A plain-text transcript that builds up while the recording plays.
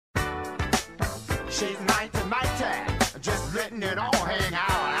She's mighty, mighty. Just letting it all hang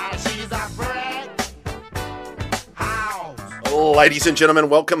out. She's a brick house. Ladies and gentlemen,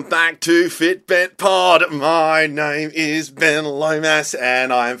 welcome back to Fitbet Pod. My name is Ben Lomas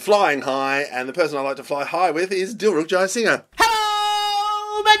and I'm flying high, and the person I like to fly high with is Dilruk Jayasinghe.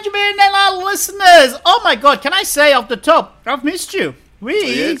 Hello, Benjamin and our listeners. Oh my God, can I say off the top, I've missed you.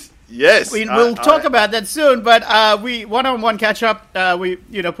 Yes. We'll talk about that soon, but we one-on-one catch-up, we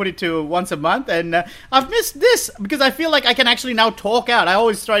put it to once a month, and I've missed this because I feel like I can actually now talk out. I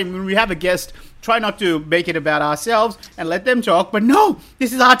always try, when we have a guest, try not to make it about ourselves and let them talk, but no,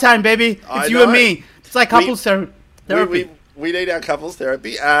 this is our time, baby. It's you and me. It's like couples therapy. We need our couples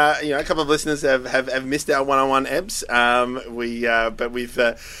therapy. A couple of listeners have missed our one-on-one ebbs. But we've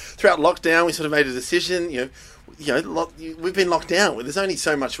throughout lockdown, we sort of made a decision, we've been locked down. There's only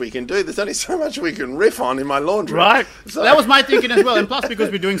so much we can do. There's only so much we can riff on in my laundry. Right. So that was my thinking as well. And plus,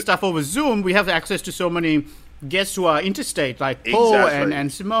 because we're doing stuff over Zoom, we have access to so many guests who are interstate, like Paul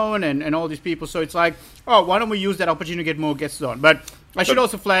and Simone and all these people. So it's like, why don't we use that opportunity to get more guests on? But I should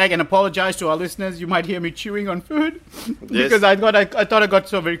also flag and apologize to our listeners. You might hear me chewing on food because I thought I got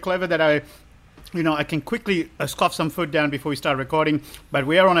so very clever that I can quickly scoff some food down before we start recording. But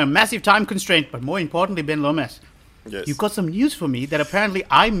we are on a massive time constraint. But more importantly, Ben Lomas, you've got some news for me that apparently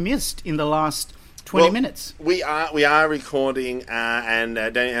I missed in the last 20 minutes. We are recording, and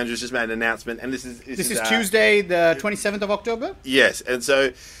Daniel Andrews just made an announcement. And this is Tuesday, the 27th of October? Yes, and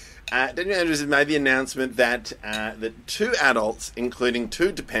so Daniel Andrews has made the announcement that that 2 adults, including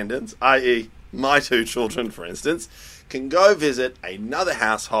 2 dependents, i.e. my 2 children, for instance, can go visit another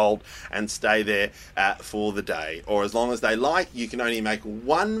household and stay there for the day. Or as long as they like, you can only make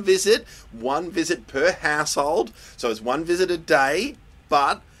one visit per household. So it's 1 visit a day.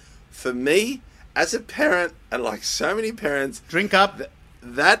 But for me, as a parent, and like so many parents, drink up.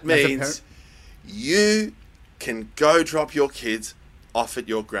 That means you can go drop your kids off at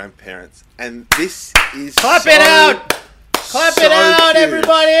your grandparents. And this is Clap it out,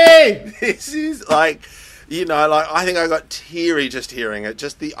 everybody! This is like... I think I got teary just hearing it.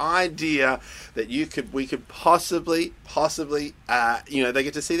 Just the idea that we could possibly, they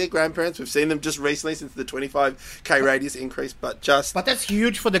get to see their grandparents. We've seen them just recently since the 25k radius increase, but that's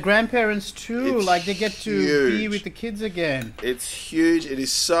huge for the grandparents too. Like they get to be with the kids again. It's huge. It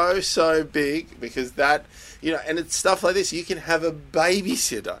is so big because that, and it's stuff like this. You can have a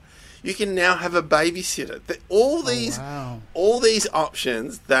babysitter. You can now have a babysitter. All these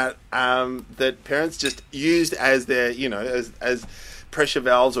options that that parents just used as their, as pressure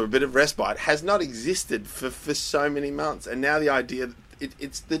valves or a bit of respite has not existed for so many months. And now the idea that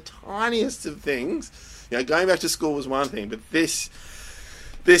it's the tiniest of things. Going back to school was one thing, but this,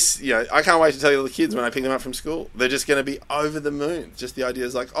 I can't wait to tell you all the kids when I pick them up from school. They're just going to be over the moon. Just the idea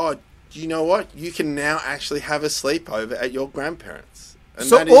is like, you know what? You can now actually have a sleepover at your grandparents'. And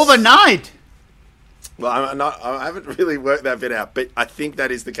so overnight? Well, I haven't really worked that bit out, but I think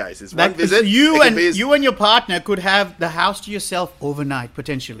that is the case. It's one visit. You and your partner could have the house to yourself overnight,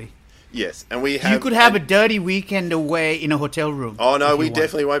 potentially. Yes, and we have... You could have a dirty weekend away in a hotel room. Oh, no, we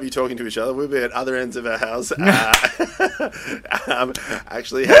definitely won't be talking to each other. We'll be at other ends of our house,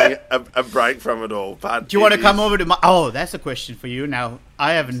 actually having a break from it all. But do you want to come over to my... Oh, that's a question for you. Now,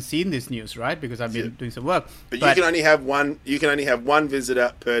 I haven't seen this news, right? Because I've been doing some work. But you can only have one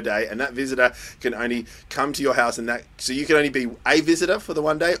visitor per day, and that visitor can only come to your house, so you can only be a visitor for the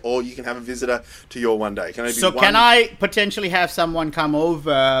one day, or you can have a visitor to your one day. Can I potentially have someone come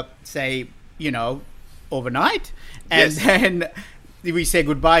over, say, overnight, and then we say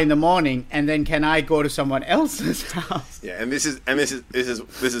goodbye in the morning, and then can I go to someone else's house? Yeah, and this is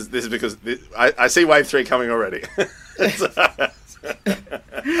because I see wave 3 coming already.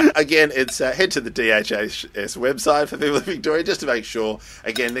 Again, it's head to the DHS website for people in Victoria just to make sure.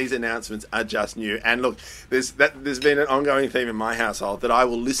 Again, these announcements are just new. And look, there's been an ongoing theme in my household that I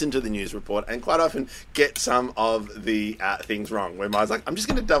will listen to the news report and quite often get some of the things wrong. Where Ma's like, I'm just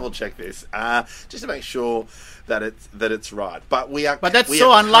going to double check this just to make sure that it's right. But that's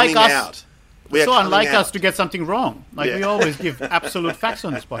so unlike us. It's so unlike us to get something wrong. We always give absolute facts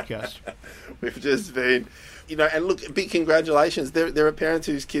on this podcast. We've just been... and look, big congratulations. There are parents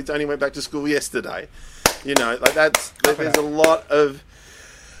whose kids only went back to school yesterday. There's a lot of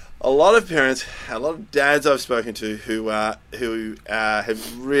parents, a lot of dads I've spoken to who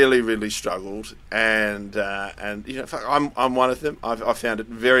have really struggled, and I'm one of them. I've found it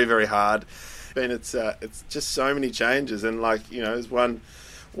very hard. And it's just so many changes, and as one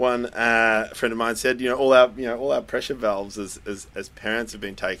one friend of mine said, all our pressure valves as parents have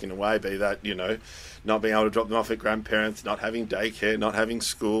been taken away. Be that not being able to drop them off at grandparents, not having daycare, not having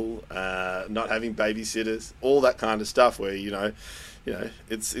school, not having babysitters, all that kind of stuff. Where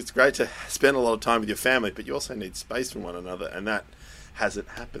it's great to spend a lot of time with your family, but you also need space from one another, and that hasn't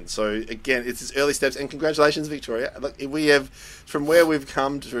happened. So again, it's its early steps, and congratulations, Victoria. Look, we have, from where we've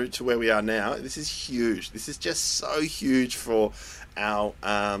come to where we are now, this is huge. This is just so huge for our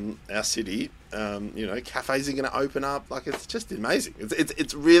city. Cafes are going to open up. Like, it's just amazing.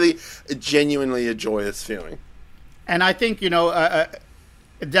 It's really genuinely a joyous feeling. And I think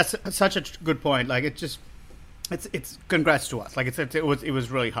that's such a good point. Like, it's congrats to us. Like, it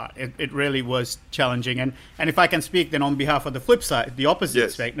was really hard. It really was challenging. And if I can speak then on behalf of the flip side, the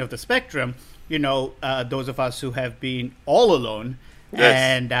opposite of the spectrum, those of us who have been all alone.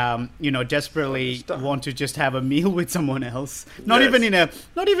 Yes. And desperately want to just have a meal with someone else, not even in a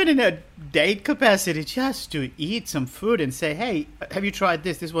date capacity, just to eat some food and say, hey, have you tried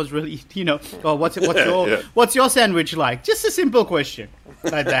this? This was really, or what's your sandwich like? Just a simple question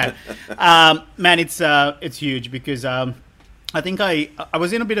like that. Man, it's huge because I think I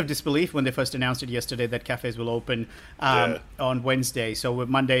was in a bit of disbelief when they first announced it yesterday that cafes will open on Wednesday. So with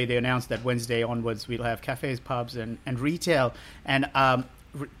Monday, they announced that Wednesday onwards we'll have cafes, pubs, and retail. And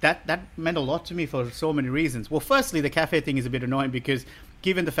that meant a lot to me for so many reasons. Well, firstly, the cafe thing is a bit annoying because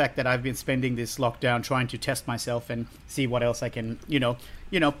given the fact that I've been spending this lockdown trying to test myself and see what else I can,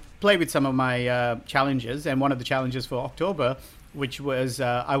 play with some of my challenges. And one of the challenges for October, which was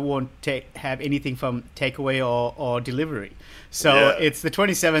I won't have anything from takeaway or delivery. So it's the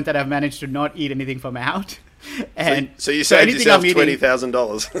 27th that I've managed to not eat anything from out. And so you saved yourself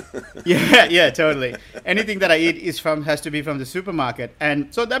 $20,000. Yeah, totally. Anything that I eat has to be from the supermarket,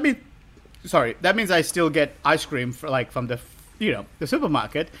 and so that means I still get ice cream from the the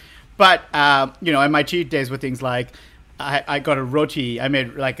supermarket, but and my cheat days were things like I got a roti. I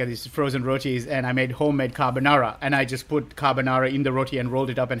made these frozen rotis, and I made homemade carbonara. And I just put carbonara in the roti and rolled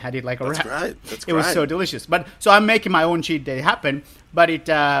it up and had it like a wrap. That's great. It was so delicious. But so I'm making my own cheat day happen. But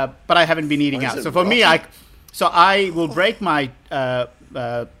I haven't been eating out. So for me, I will break my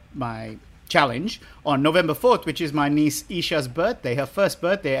my challenge on November 4th, which is my niece Isha's birthday, her first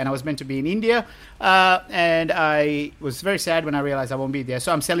birthday, and I was meant to be in India, and I was very sad when I realized I won't be there.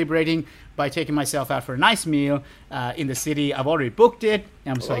 So I'm celebrating by taking myself out for a nice meal in the city. I've already booked it.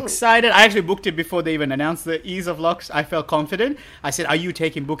 I'm so excited. I actually booked it before they even announced the ease of locks. I felt confident. I said, "Are you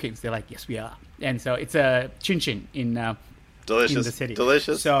taking bookings?" They're like, "Yes, we are." And so it's a Chin Chin in delicious in the city.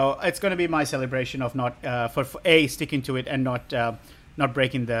 Delicious. So it's going to be my celebration of not for sticking to it and not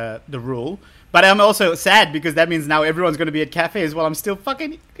breaking the rule. But I'm also sad because that means now everyone's going to be at cafes while I'm still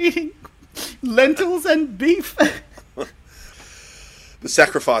fucking eating lentils and beef. The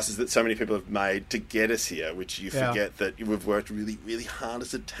sacrifices that so many people have made to get us here, which you forget that we've worked really, really hard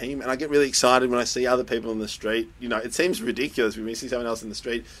as a team. And I get really excited when I see other people in the street. It seems ridiculous when we see someone else in the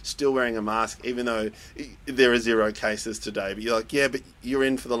street still wearing a mask, even though there are 0 cases today. But you're like, yeah, but you're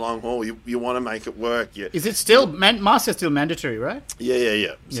in for the long haul. You want to make it work. Is it still masks are still mandatory, right?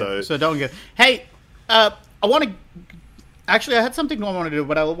 Yeah. So don't get. Hey, I want to. Actually, I had something I want to do,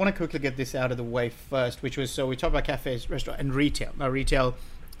 but I want to quickly get this out of the way first, which was, so we talked about cafes, restaurant, and retail. Now, retail,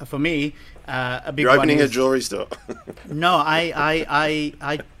 for me, a big one. You're opening a jewelry store. No,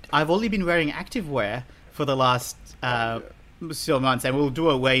 I've only been wearing activewear for the last several months, and we'll do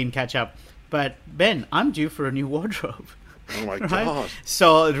a weigh-in catch-up. But, Ben, I'm due for a new wardrobe. Oh, my God.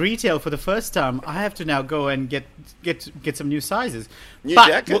 So, retail, for the first time, I have to now go and get some new sizes. New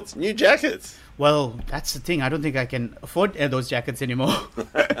jackets. Well, that's the thing. I don't think I can afford those jackets anymore.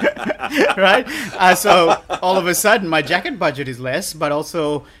 Right? So all of a sudden, my jacket budget is less, but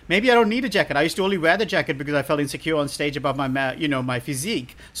also maybe I don't need a jacket. I used to only wear the jacket because I felt insecure on stage about my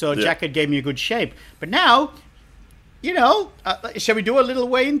physique. So a jacket gave me a good shape. But now, shall we do a little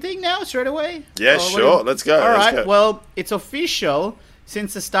weigh-in thing now straight away? Yeah, sure. Let's go. All right. Well, it's official.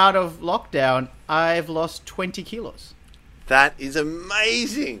 Since the start of lockdown, I've lost 20 kilos. That is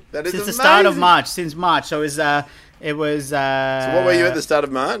amazing. Since the start of March. Since March. So it was. So what were you at the start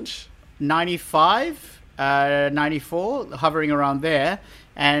of March? 95, 94, hovering around there.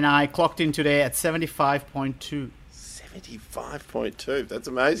 And I clocked in today at 75.2. 75.2. That's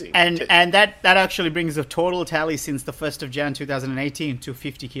amazing. And that actually brings the total tally since the 1st of Jan 2018 to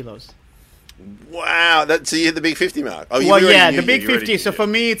 50 kilos. Wow. So you hit the big 50 mark. Oh, the big 50. So for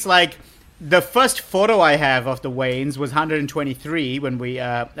me, it's like the first photo I have of the weigh-ins was 123 when we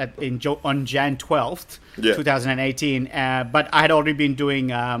on Jan 12th, 2018. But I had already been doing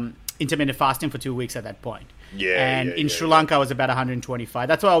intermittent fasting for 2 weeks at that point. And in Sri Lanka, it was about 125.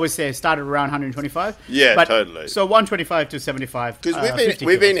 That's what I always say. It started around 125. Yeah, but, totally. So 125 to 75. Because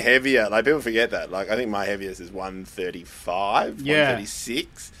we've been heavier. Like, people forget that. Like, I think my heaviest is 135,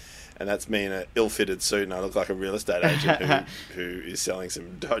 136. And that's me in an ill-fitted suit, and I look like a real estate agent who is selling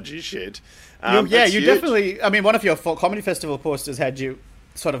some dodgy shit. You definitely... I mean, one of your comedy festival posters had you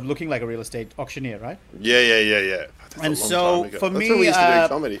sort of looking like a real estate auctioneer, right? Yeah. And so, for me... That's when we used to do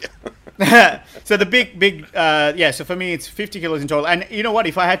comedy. So the big... so for me, it's 50 kilos in total. And you know what?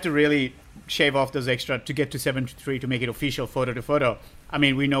 If I had to really shave off those extra to get to 73 to make it official photo to photo, I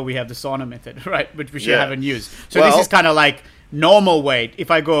mean, we know we have the sauna method, right? Which we haven't used. So this is kind of like... normal weight. If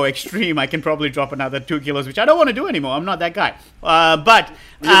I go extreme, I can probably drop another 2 kilos, which I don't want to do anymore. I'm not that guy. But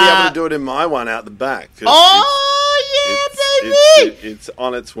you'll be able to do it in my one out the back. Baby! It's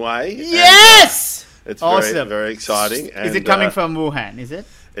on its way. Yes! It's awesome. Very, very exciting. Is it coming from Wuhan? Is it?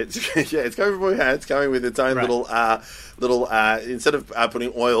 It's coming from Wuhan. It's coming with its own little. Instead of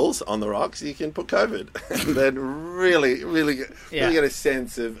putting oils on the rocks, you can put COVID, and then really get a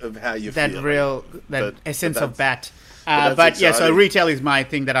sense of how you feel. That essence of bat. But so retail is my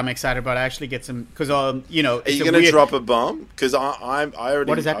thing that I'm excited about. I actually get some because Are you going to drop a bomb? Because I already.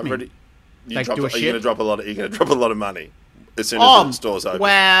 What does that mean? You're going to drop a lot of money as soon as the stores open.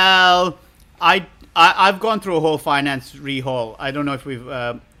 Well, I've gone through a whole finance rehaul. I don't know if we've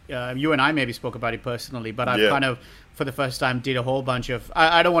you and I maybe spoke about it personally, but I've kind of for the first time did a whole bunch of.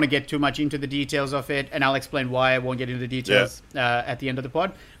 I don't want to get too much into the details of it, and I'll explain why I won't get into the details at the end of the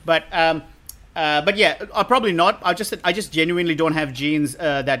pod. But yeah, I'll probably not. I just genuinely don't have jeans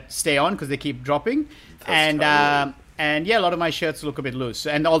that stay on because they keep dropping, and a lot of my shirts look a bit loose,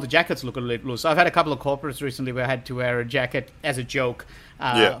 and all the jackets look a little loose. So I've had a couple of corporates recently where I had to wear a jacket as a joke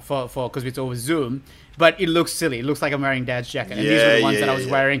for because it's over Zoom, but it looks silly. It looks like I'm wearing Dad's jacket, and these are the ones that I was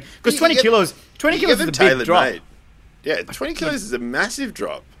wearing because 20 kilos is a big drop. Made. Yeah, 20 kilos is a massive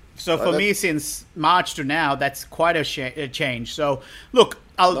drop. So for me, since March to now, that's quite a change. So look,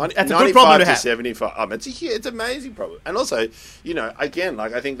 that's a good problem to have. 75. It's an amazing problem. And also, again,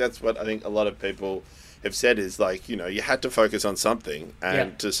 like I think that's what I think a lot of people have said is like, you had to focus on something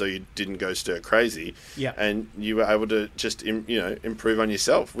and so you didn't go stir crazy. Yeah. And you were able to just, improve on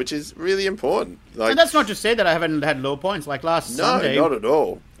yourself, which is really important. Like, and that's not to say that I haven't had low points. Like Sunday. No, not at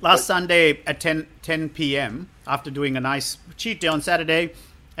all. Sunday at 10 p.m. after doing a nice cheat day on Saturday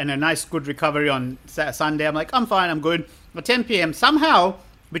and a nice good recovery on Sunday, I'm like, I'm fine, I'm good. At 10 p.m., somehow,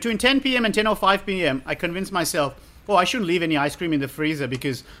 between 10 p.m. and 10:05 p.m., I convinced myself, I shouldn't leave any ice cream in the freezer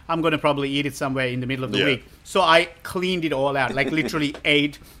because I'm going to probably eat it somewhere in the middle of the week. So I cleaned it all out, like literally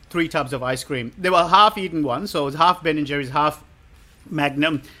ate 3 tubs of ice cream. They were half-eaten ones, so it was half Ben & Jerry's, half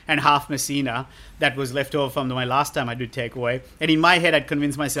Magnum, and half Messina that was left over from my last time I did takeaway. And in my head, I'd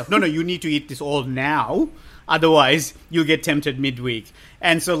convinced myself, no, you need to eat this all now. Otherwise, you'll get tempted midweek.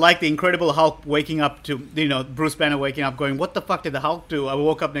 And so like the Incredible Hulk waking up to, Bruce Banner waking up going, what the fuck did the Hulk do? I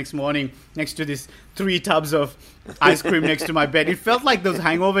woke up next morning next to this 3 tubs of ice cream next to my bed. It felt like those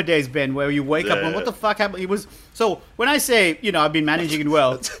hangover days, Ben, where you wake up and what the fuck happened? It was so when I say, I've been managing it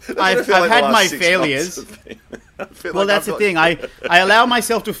well, I've had my failures. Well, that's the thing. I allow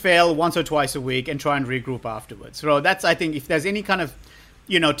myself to fail once or twice a week and try and regroup afterwards. So that's, I think, if there's any kind of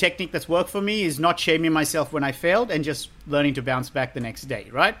technique that's worked for me is not shaming myself when I failed and just learning to bounce back the next day,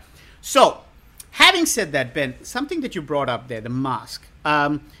 right? So, having said that, Ben, something that you brought up there, the mask,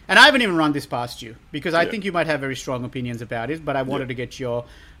 and I haven't even run this past you because I think you might have very strong opinions about it, but I wanted to get your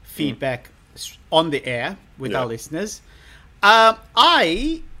feedback on the air with our listeners.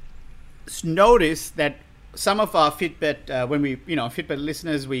 I noticed that some of our Fitbit, when we, Fitbit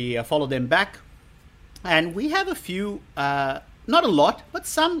listeners, we follow them back, and we have a few... not a lot, but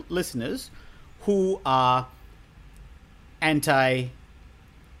some listeners who are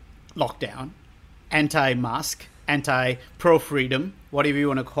anti-lockdown, anti-mask, anti-pro-freedom, whatever you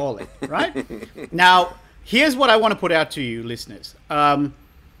want to call it, right? Now, here's what I want to put out to you, listeners.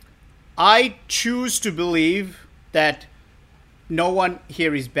 I choose to believe that no one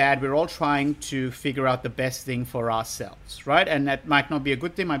here is bad. We're all trying to figure out the best thing for ourselves, right? And that might not be a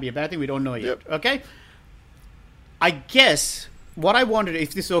good thing, might be a bad thing. We don't know yet, okay? I guess... what I wanted,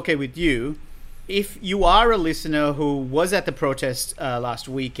 if this is okay with you, if you are a listener who was at the protest last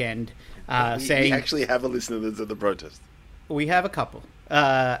weekend, saying... We actually have a listener that's at the protest. We have a couple.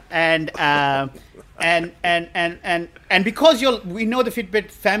 And because we know the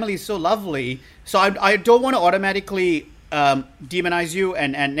Fitbit family is so lovely, so I don't want to automatically demonize you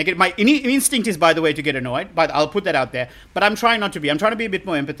and negative. My instinct is, by the way, to get annoyed, but I'll put that out there. But I'm trying not to be. I'm trying to be a bit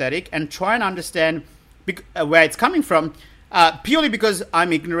more empathetic and try and understand where it's coming from. Purely because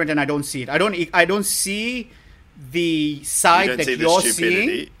I'm ignorant and I don't see it. I don't see the side that you're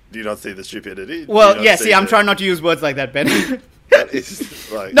seeing. Do you not see the stupidity? Well, yeah. See, I'm trying not to use words like that, Ben. That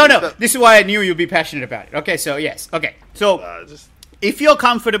is like no. This is why I knew you'd be passionate about it. Okay, so yes. Okay, so if you're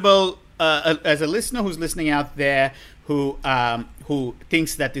comfortable as a listener who's listening out there who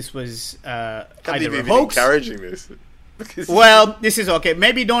thinks that this was either a hoax, encouraging this. Well, this is okay.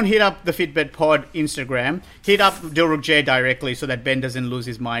 Maybe don't hit up the Fitbit Pod Instagram. Hit up Dilruk J directly so that Ben doesn't lose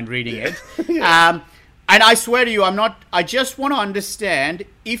his mind reading it. Yeah. And I swear to you, I just want to understand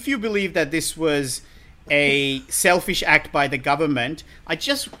if you believe that this was a selfish act by the government. I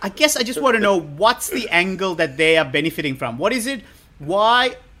guess I just want to know what's the angle that they are benefiting from. What is it?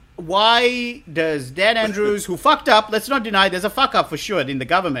 Why does Dan Andrews, who fucked up, let's not deny there's a fuck up for sure in the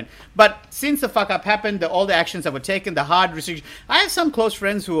government, but since the fuck up happened, all the actions that were taken, the hard restrictions, I have some close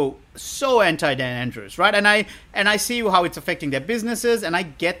friends who are so anti Dan Andrews, right? And I see how it's affecting their businesses, and I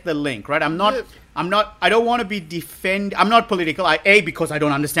get the link, right? I don't want to be I'm not political, because I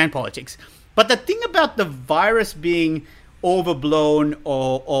don't understand politics. But the thing about the virus being overblown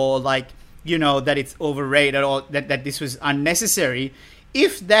or like, that it's overrated or that this was unnecessary,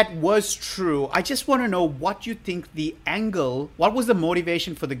 if that was true, I just want to know what you think what was the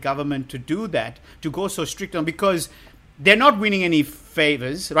motivation for the government to do that, to go so strict on, because they're not winning any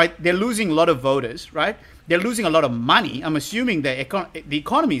favors, right? They're losing a lot of voters, right? They're losing a lot of money. I'm assuming the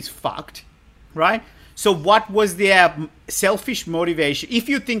economy is fucked, right? So what was their selfish motivation? If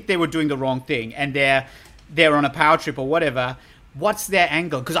you think they were doing the wrong thing and they're on a power trip or whatever, what's their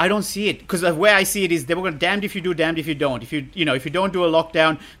angle? Because I don't see it. Because the way I see it is they were going to damned if you do, damned if you don't. If you don't do a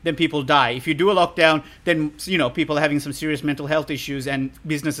lockdown, then people die. If you do a lockdown, then people are having some serious mental health issues and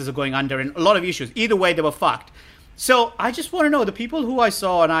businesses are going under and a lot of issues. Either way, they were fucked. So I just want to know the people who I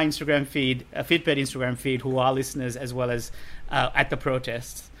saw on our Instagram feed, Fitbit Instagram feed, who are listeners as well as at the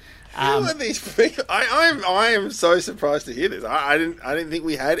protests. Who are these people? I am so surprised to hear this. I didn't think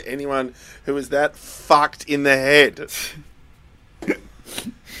we had anyone who was that fucked in the head.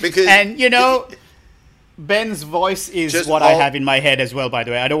 Because Ben's voice is what I have in my head as well, by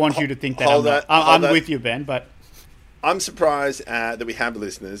the way. I don't want you to think that I'm with you, Ben, but I'm surprised that we have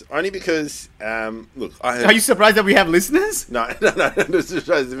listeners, only because, look... Are you surprised that we have listeners? No. I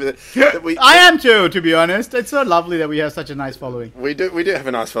am too, to be honest. It's so lovely that we have such a nice following. We do have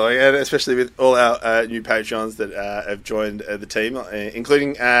a nice following, and especially with all our new Patreons that have joined the team,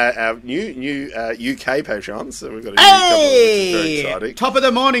 including our new UK Patreons. So we've got a new couple, which is very exciting. Top of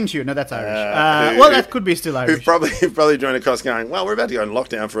the morning to you. No, that's Irish. That could be still Irish. Who've probably joined across going, well, we're about to go in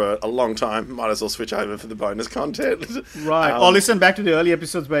lockdown for a long time. Might as well switch over for the bonus content. Right. Or listen back to the early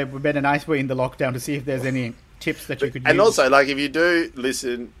episodes where Ben and I were in the lockdown to see if there's any tips that you could use. And also, like, if you do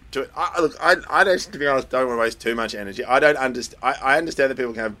listen to it, I don't, to be honest, don't want to waste too much energy. I understand that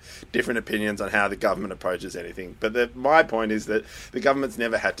people can have different opinions on how the government approaches anything, but my point is that the government's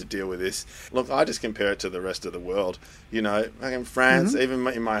never had to deal with this. Look, I just compare it to the rest of the world. Like in France, even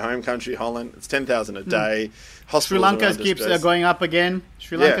in my home country, Holland, it's 10,000 a day. Sri Lanka keeps going up again.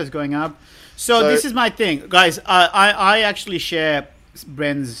 Sri Lanka's going up. So this is my thing, guys. I actually share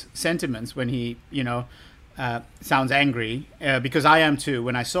Ben's sentiments when he, sounds angry, because I am too.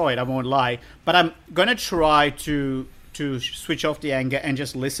 When I saw it, I won't lie. But I'm gonna try to switch off the anger and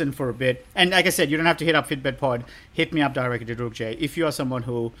just listen for a bit. And like I said, you don't have to hit up Fitbit Pod. Hit me up directly, Dilruk J. If you are someone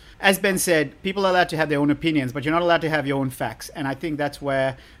who, as Ben said, people are allowed to have their own opinions, but you're not allowed to have your own facts. And I think that's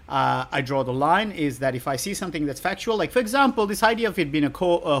where I draw the line, is that if I see something that's factual, like for example, this idea of it being a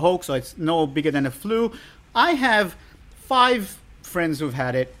hoax or it's no bigger than a flu, I have 5 friends who've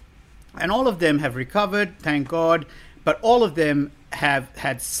had it, and all of them have recovered, thank God, but all of them have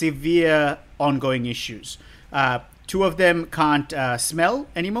had severe ongoing issues. 2 of them can't smell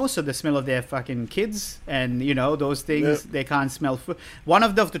anymore, so the smell of their fucking kids and, those things, they can't smell food. One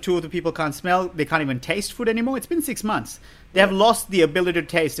of the 2 of the people can't smell, they can't even taste food anymore. It's been 6 months. They have lost the ability to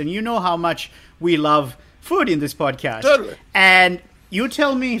taste, and you know how much we love food in this podcast. Totally. And you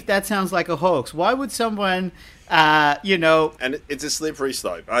tell me if that sounds like a hoax. Why would someone... And it's a slippery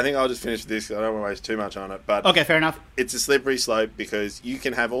slope. I think I'll just finish this because I don't want to waste too much on it. But okay, fair enough. It's a slippery slope because you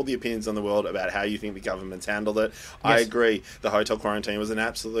can have all the opinions in the world about how you think the government's handled it. Yes. I agree. The hotel quarantine was an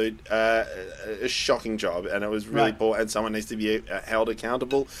absolute a shocking job, and it was really poor, and someone needs to be held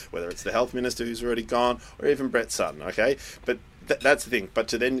accountable, whether it's the health minister who's already gone or even Brett Sutton, okay? But that's the thing. But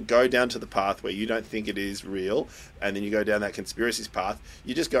to then go down to the path where you don't think it is real, and then you go down that conspiracies path,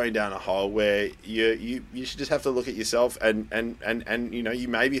 you're just going down a hole where you should just have to look at yourself, and you know, you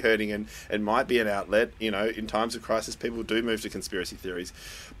may be hurting, and might be an outlet. You know, in times of crisis, people do move to conspiracy theories.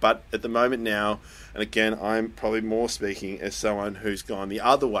 But at the moment now, and again, I'm probably more speaking as someone who's gone the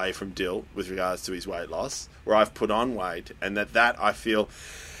other way from Dill with regards to his weight loss, where I've put on weight, and that I feel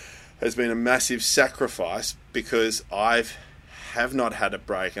has been a massive sacrifice, because have not had a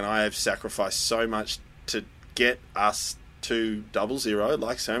break, and I have sacrificed so much to get us to 00,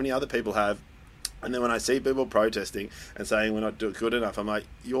 like so many other people have. And then when I see people protesting and saying we're not doing good enough, I'm like,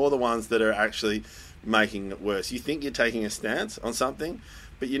 you're the ones that are actually making it worse. You think you're taking a stance on something,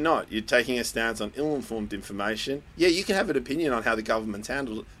 but you're not. You're taking a stance on ill-informed information. Yeah, you can have an opinion on how the government's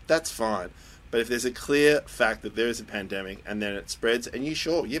handled it. That's fine. But if there's a clear fact that there is a pandemic and then it spreads, and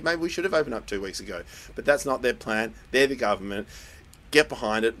maybe we should have opened up 2 weeks ago, but that's not their plan. They're the government. Get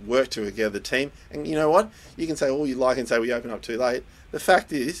behind it, work together, team. And you know what? You can say all you like and say we open up too late. The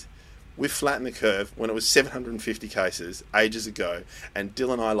fact is, we've flattened the curve when it was 750 cases ages ago, and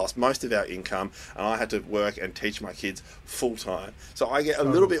Dill and I lost most of our income, and I had to work and teach my kids full time. So I get a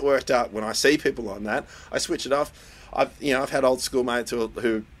little bit worked up when I see people on that. I switch it off. I've had old schoolmates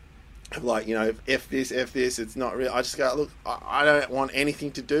who like, you know, F this, it's not real. I just go, look, I don't want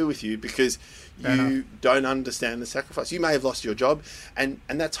anything to do with you, because you don't understand the sacrifice. You may have lost your job, and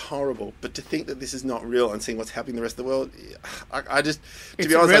that's horrible. But to think that this is not real and seeing what's happening in the rest of the world, I just, to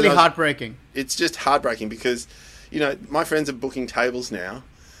be honest, it's really heartbreaking. It's just heartbreaking, because, you know, my friends are booking tables now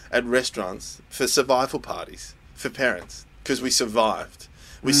at restaurants for survival parties for parents, because we survived.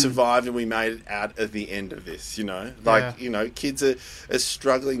 We survived, and we made it out at the end of this, you know. Like, you know, kids are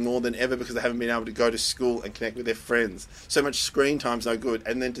struggling more than ever because they haven't been able to go to school and connect with their friends. So much screen time's no good.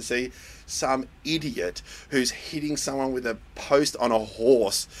 And then to see some idiot who's hitting someone with a post on a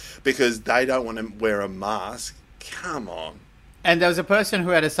horse because they don't want to wear a mask. Come on. And there was a person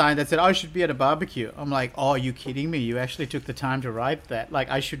who had a sign that said, I should be at a barbecue. I'm like, oh, are you kidding me? You actually took the time to write that. Like,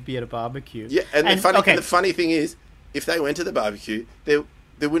 I should be at a barbecue. Yeah, and the funny thing is, if they went to the barbecue,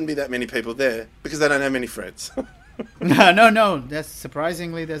 there wouldn't be that many people there, because they don't have many friends. No. That's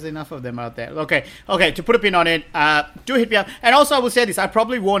surprisingly, there's enough of them out there. Okay. To put a pin on it, do hit me up. And also, I will say this: I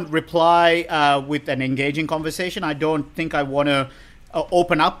probably won't reply with an engaging conversation. I don't think I want to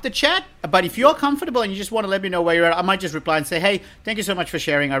open up the chat. But if you're comfortable and you just want to let me know where you're at, I might just reply and say, "Hey, thank you so much for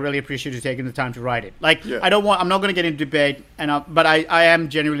sharing. I really appreciate you taking the time to write it." Like, I'm not going to get into debate, but I am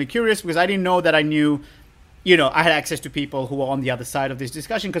genuinely curious, because I didn't know that I knew. You know, I had access to people who were on the other side of this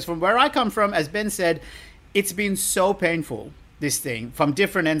discussion, because from where I come from, as Ben said, it's been so painful, this thing, from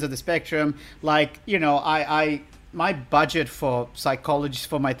different ends of the spectrum. Like, you know, my budget for psychologists,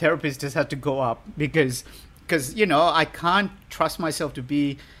 for my therapist, has had to go up because, you know, I can't trust myself to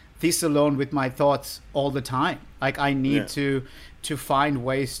be this alone with my thoughts all the time. Like, I need to find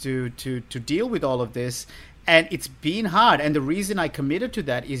ways to deal with all of this. And it's been hard. And the reason I committed to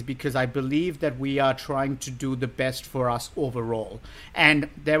that is because I believe that we are trying to do the best for us overall. And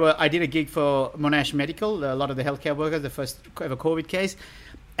I did a gig for Monash Medical, a lot of the healthcare workers, the first ever COVID case.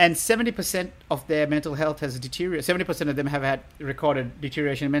 And 70% of their mental health has deteriorated. 70% of them have had recorded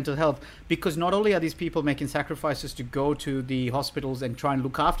deterioration in mental health, because not only are these people making sacrifices to go to the hospitals and try and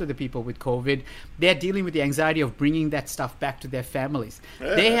look after the people with COVID, they're dealing with the anxiety of bringing that stuff back to their families.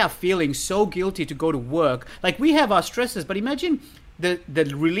 Yeah. They are feeling so guilty to go to work. Like, we have our stresses, but imagine the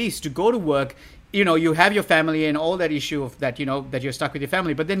release to go to work. You know, you have your family and all that issue of that, you know, that you're stuck with your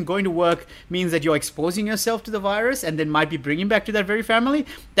family, but then going to work means that you're exposing yourself to the virus and then might be bringing back to that very family.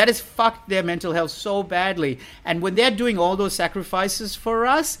 That has fucked their mental health so badly. And when they're doing all those sacrifices for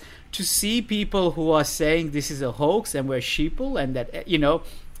us, to see people who are saying this is a hoax and we're sheeple, and that, you know,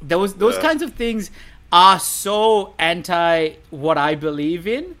 those kinds of things are so anti what I believe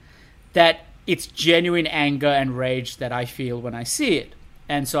in, that it's genuine anger and rage that I feel when I see it.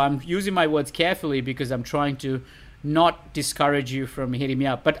 And so I'm using my words carefully, because I'm trying to not discourage you from hitting me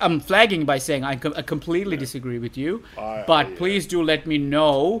up. But I'm flagging by saying I completely disagree with you. But please do let me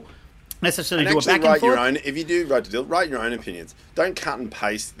know. Necessarily do a back and forth. If you do write to Dill, write your own opinions. Don't cut and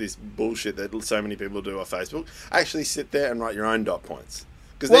paste this bullshit that so many people do on Facebook. Actually sit there and write your own dot points.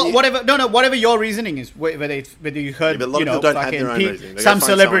 Well, whatever your reasoning is, whether you heard, some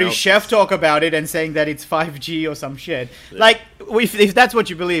celebrity chef talk about it and saying that it's 5G or some shit. Yeah. Like, if that's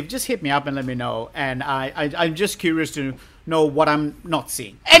what you believe, just hit me up and let me know. And I'm just curious to know what I'm not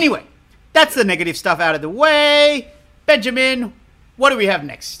seeing. Anyway, that's the negative stuff out of the way. Benjamin, what do we have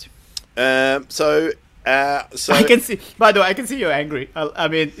next? So So I can see. By the way, I can see you're angry. I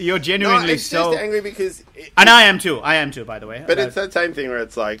mean, you're genuinely it's just angry because, and I am too. I am too. By the way, but it's that same thing where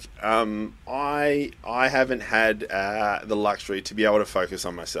it's like, I haven't had the luxury to be able to focus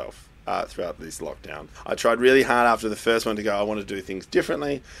on myself throughout this lockdown. I tried really hard after the first one to go, I want to do things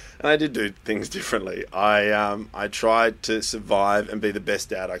differently, and I did do things differently. I tried to survive and be the best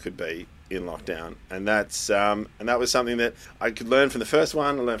dad I could be in lockdown, and that was something that I could learn from the first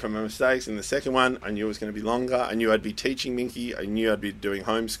one. I learned from my mistakes. In the second one, I knew it was going to be longer. I knew I'd be teaching Minky. I knew I'd be doing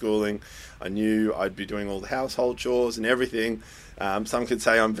homeschooling. I knew I'd be doing all the household chores and everything. Some could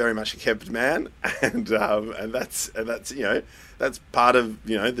say I'm very much a kept man, and that's that's part of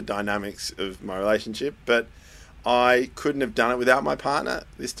the dynamics of my relationship. But I couldn't have done it without my partner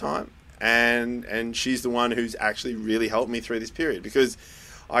this time, and she's the one who's actually really helped me through this period, because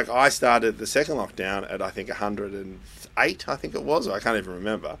like I started the second lockdown at I think 108, I think it was. I can't even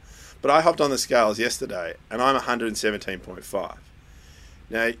remember. But I hopped on the scales yesterday and I'm 117.5.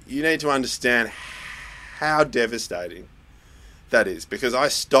 Now, you need to understand how devastating that is, because I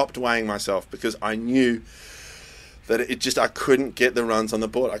stopped weighing myself because I knew that I couldn't get the runs on the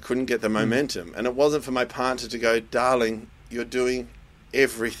board. I couldn't get the momentum. And it wasn't for my partner to go, darling, you're doing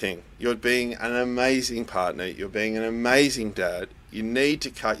everything. You're being an amazing partner. You're being an amazing dad. You need to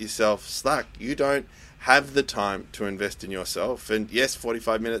cut yourself slack. You don't have the time to invest in yourself. And yes,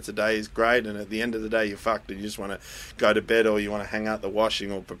 45 minutes a day is great, and at the end of the day you're fucked and you just want to go to bed, or you want to hang out the washing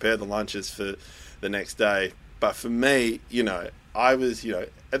or prepare the lunches for the next day. But for me, I was,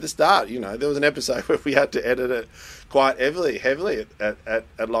 at the start, there was an episode where we had to edit it quite heavily at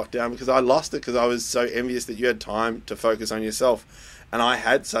lockdown, because I lost it because I was so envious that you had time to focus on yourself. And I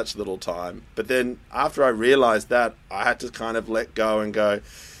had such little time. But then after I realised that, I had to kind of let go and go,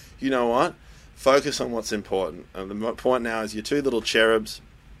 you know what? Focus on what's important. And the point now is your two little cherubs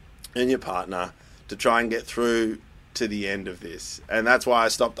and your partner to try and get through to the end of this. And that's why I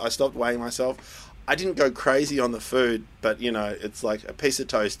stopped weighing myself. I didn't go crazy on the food, but, it's like a piece of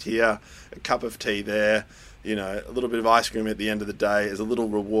toast here, a cup of tea there, a little bit of ice cream at the end of the day is a little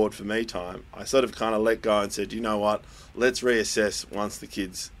reward for me time. I sort of kind of let go and said, you know what, let's reassess once the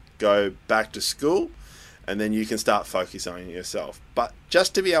kids go back to school, and then you can start focusing on yourself. But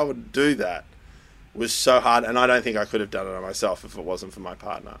just to be able to do that was so hard, and I don't think I could have done it on myself if it wasn't for my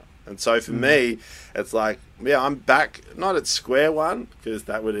partner. And so for me, it's like, I'm back, not at square one, because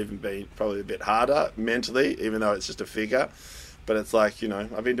that would even be probably a bit harder mentally, even though it's just a figure. But it's like,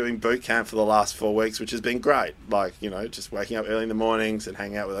 I've been doing boot camp for the last 4 weeks, which has been great. Like, just waking up early in the mornings and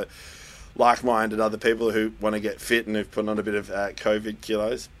hanging out with like-minded other people who want to get fit and who've put on a bit of COVID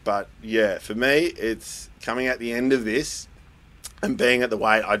kilos. But yeah, for me, it's coming at the end of this and being at the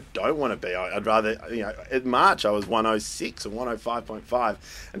weight I don't want to be. I'd rather, in March I was 106 or 105.5,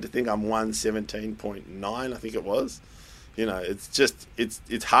 and to think I'm 117.9, I think it was. It's just,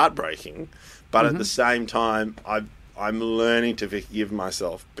 it's heartbreaking. But at the same time, I'm learning to forgive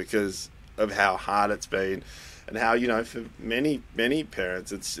myself because of how hard it's been, and how, for many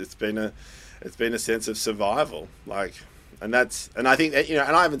parents, it's been a sense of survival. Like, and I think that,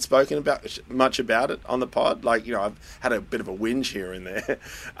 and I haven't spoken much about it on the pod. Like, I've had a bit of a whinge here and there,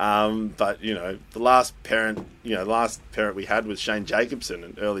 but the last parent we had was Shane Jacobson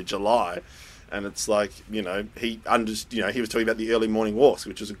in early July. And it's like, he was talking about the early morning walks,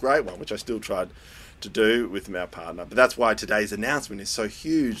 which was a great one, which I still tried to do with our partner. But that's why today's announcement is so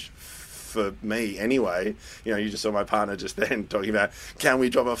huge for me anyway. You just saw my partner just then talking about, can we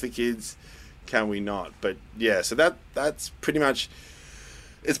drop off the kids? Can we not? But yeah, so that's pretty much,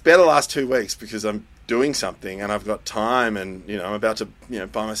 it's better the last 2 weeks because I'm doing something and I've got time, and, I'm about to,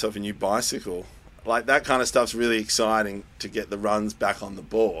 buy myself a new bicycle. Like, that kind of stuff's really exciting to get the runs back on the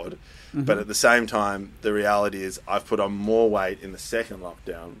board. But at the same time, the reality is I've put on more weight in the second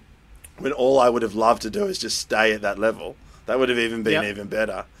lockdown, when all I would have loved to do is just stay at that level. That would have even been even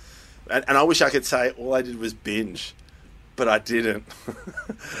better. And I wish I could say all I did was binge, but I didn't.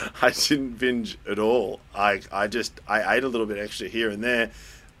 I didn't binge at all. I ate a little bit extra here and there,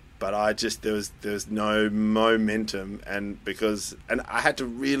 but there was no momentum, and I had to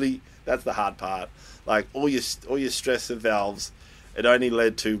really, that's the hard part. Like, all your stressor valves, it only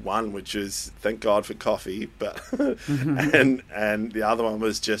led to one, which is, thank God for coffee, but and the other one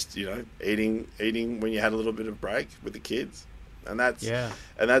was just, eating when you had a little bit of break with the kids. And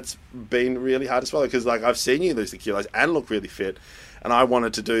that's been really hard to swallow, because like, I've seen you lose the kilos and look really fit, and I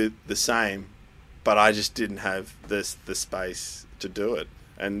wanted to do the same, but I just didn't have the space to do it.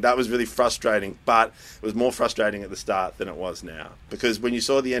 And that was really frustrating, but it was more frustrating at the start than it was now, because when you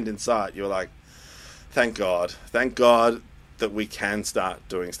saw the end in sight, you were like, thank God that we can start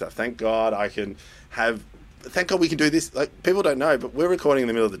doing stuff. Thank God thank God we can do this. Like, people don't know, but we're recording in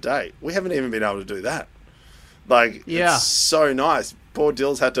the middle of the day. We haven't even been able to do that. Like, it's so nice. Poor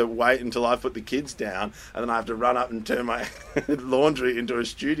Dill's had to wait until I put the kids down, and then I have to run up and turn my laundry into a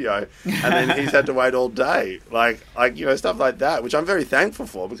studio, and then he's had to wait all day. Like stuff like that, which I'm very thankful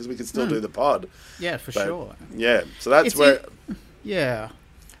for, because we can still do the pod. Yeah, for sure. Yeah, so that's yeah.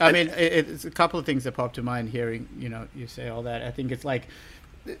 I mean, it's a couple of things that pop to mind hearing, you say all that. I think it's like,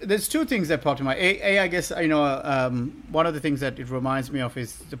 there's two things that pop to mind. I guess, one of the things that it reminds me of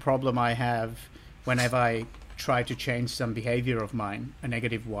is the problem I have whenever I try to change some behavior of mine, a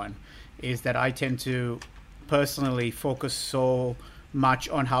negative one, is that I tend to personally focus so much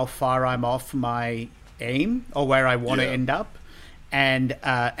on how far I'm off my aim or where I want to end up, and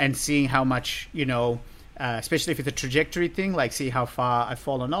seeing how much, especially if it's a trajectory thing, like see how far I've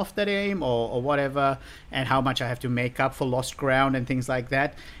fallen off that aim or whatever, and how much I have to make up for lost ground and things like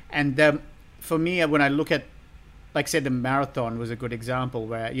that. And for me, when I look at, like I said, the marathon was a good example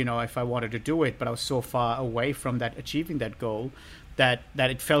where, if I wanted to do it, but I was so far away from that, achieving that goal, that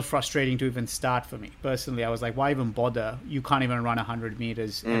it felt frustrating to even start for me. Personally, I was like, why even bother? You can't even run 100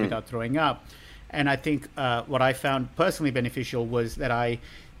 meters without throwing up. And I think what I found personally beneficial was that I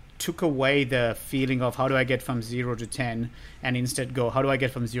took away the feeling of how do I get from 0 to 10 and instead go, how do I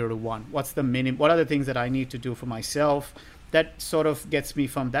get from 0 to 1? What's the minimum? What are the things that I need to do for myself that sort of gets me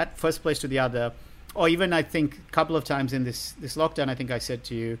from that first place to the other? Or even, I think, a couple of times in this lockdown, I think I said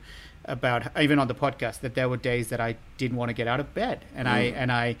to you about, even on the podcast, that there were days that I didn't want to get out of bed. And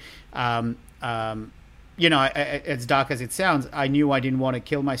as dark as it sounds, I knew I didn't want to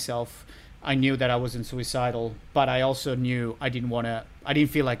kill myself. I knew that I wasn't suicidal, but I also knew I didn't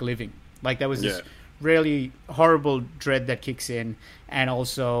feel like living. Like, there was this really horrible dread that kicks in. And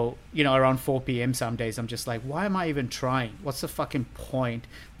also, around 4 p.m. some days, I'm just like, why am I even trying? What's the fucking point?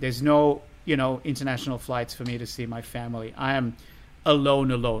 There's no international flights for me to see my family. I am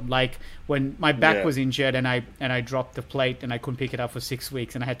alone. Like, when my back was injured and I dropped the plate and I couldn't pick it up for 6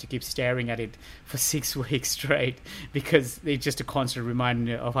 weeks, and I had to keep staring at it for 6 weeks straight because it's just a constant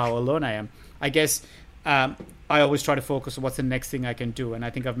reminder of how alone I am. I guess I always try to focus on what's the next thing I can do, and I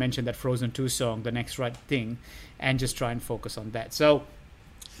think I've mentioned that Frozen 2 song, The Next Right Thing, and just try and focus on that. So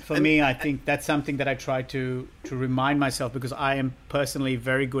for me, I think that's something that I try to remind myself, because I am personally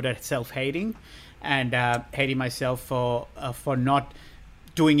very good at self-hating and hating myself for not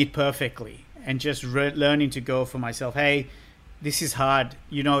doing it perfectly, and just learning to go for myself. Hey, this is hard.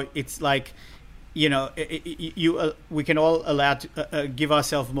 It's like, we can all allow to give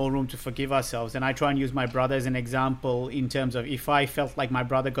ourselves more room to forgive ourselves. And I try and use my brother as an example in terms of, if I felt like my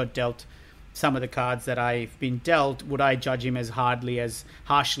brother got dealt some of the cards that I've been dealt, would I judge him as harshly as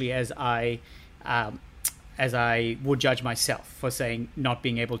I would judge myself for saying not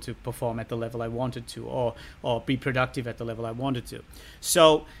being able to perform at the level I wanted to, or be productive at the level I wanted to.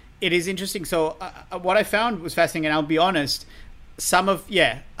 So it is interesting. So what I found was fascinating, and I'll be honest,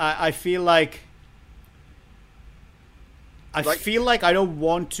 I feel like I don't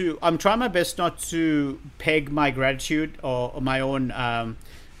want to. I'm trying my best not to peg my gratitude or my own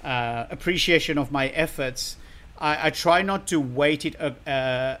appreciation of my efforts. I try not to weight it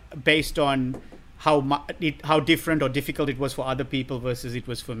based on how different or difficult it was for other people versus it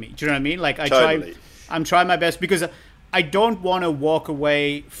was for me. Do you know what I mean? Like, I'm trying my best, because I don't want to walk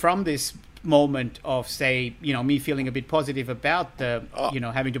away from this moment of, say, me feeling a bit positive about the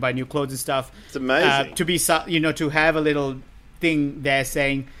having to buy new clothes and stuff. It's amazing to have a little thing there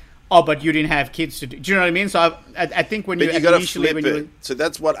saying, oh, but you didn't have kids to do. Do you know what I mean? So I think when you got to flip it. So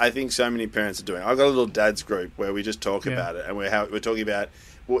that's what I think so many parents are doing. I've got a little dad's group where we just talk about it, and we're talking about,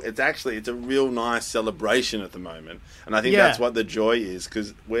 well, it's a real nice celebration at the moment, and I think that's what the joy is,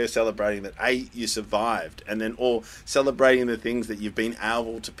 because we're celebrating that you survived, and then all celebrating the things that you've been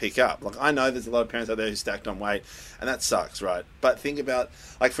able to pick up. Like, I know there's a lot of parents out there who stacked on weight, and that sucks, right? But think about,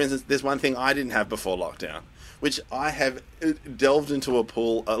 like, for instance, there's one thing I didn't have before lockdown, which I have delved into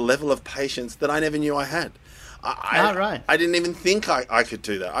a level of patience that I never knew I had. I didn't even think I could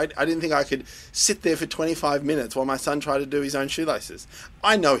do that. I didn't think I could sit there for 25 minutes while my son tried to do his own shoelaces.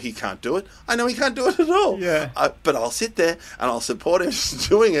 I know he can't do it. I know he can't do it at all. Yeah. But I'll sit there and I'll support him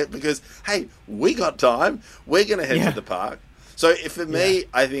doing it, because, hey, we got time. We're going to head to the park. So for me,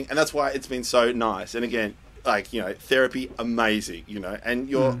 I think, and that's why it's been so nice. And again, like, therapy, amazing, and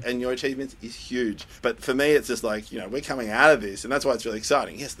your achievements is huge. But for me, it's just like, we're coming out of this, and that's why it's really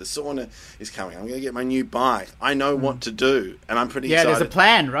exciting. Yes, the sauna is coming. I'm going to get my new bike. I know what to do, and I'm pretty excited. Yeah, there's a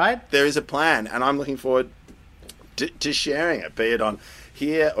plan, right? There is a plan, and I'm looking forward to sharing it, be it on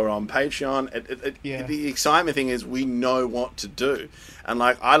here or on Patreon. The excitement thing is we know what to do. And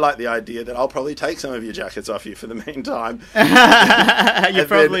like, I like the idea that I'll probably take some of your jackets off you for the meantime. You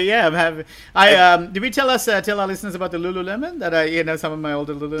probably, did we tell our listeners about the Lululemon that some of my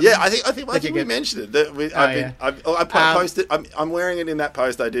older Lululemon? Yeah, I think we mentioned it. I posted. I'm wearing it in that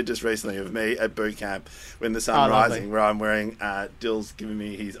post I did just recently of me at boot camp when the sun rising, where I'm wearing Dill's giving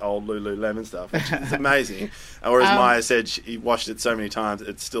me his old Lululemon stuff, which is amazing. Or as Maya said, he washed it so many times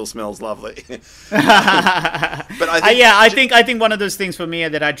it still smells lovely. But I think one of those things for me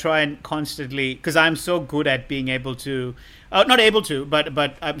that I try and constantly, because I'm so good at being able to, not able to,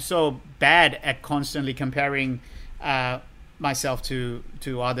 but I'm so bad at constantly comparing myself to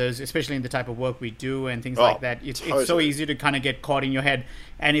others, especially in the type of work we do and things like that. It's so easy to kind of get caught in your head.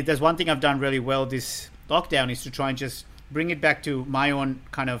 And if there's one thing I've done really well this lockdown is to try and just bring it back to my own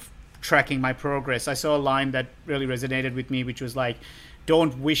kind of tracking my progress. I saw a line that really resonated with me, which was like,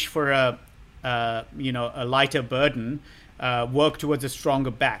 don't wish for a lighter burden, work towards a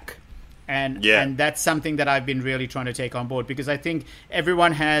stronger back. And that's something that I've been really trying to take on board, because I think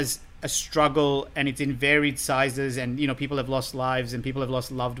everyone has a struggle and it's in varied sizes, and people have lost lives and people have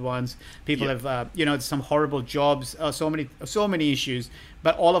lost loved ones, people have some horrible jobs, so many issues,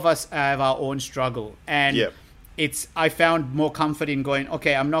 but all of us have our own struggle. And I found more comfort in going,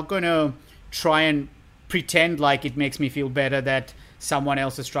 okay, I'm not going to try and pretend like it makes me feel better that someone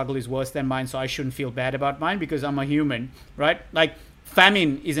else's struggle is worse than mine, so I shouldn't feel bad about mine because I'm a human, right? Like,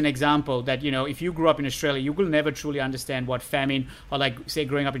 famine is an example that, if you grew up in Australia, you will never truly understand what famine, or like, say,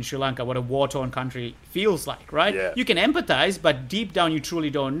 growing up in Sri Lanka, what a war-torn country feels like, right? Yeah. You can empathize, but deep down, you truly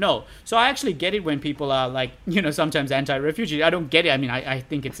don't know. So I actually get it when people are like, sometimes anti-refugee. I don't get it. I mean, I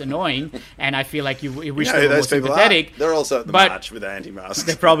think it's annoying, and I feel like you wish they were more sympathetic. They're also at the march with anti-masks.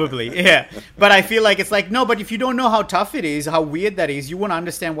 They're probably, yeah. But I feel like it's like, no, but if you don't know how tough it is, how weird that is, you won't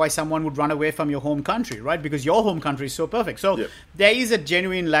understand why someone would run away from your home country, right? Because your home country is so perfect. So there is a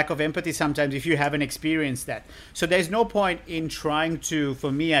genuine lack of empathy sometimes if you haven't experienced that. So there's no point in trying to,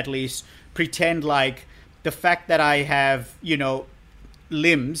 for me at least, pretend like the fact that I have,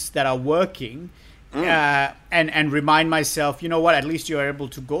 limbs that are working and remind myself, at least you're able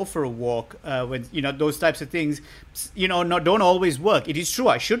to go for a walk when, those types of things, don't always work. It is true.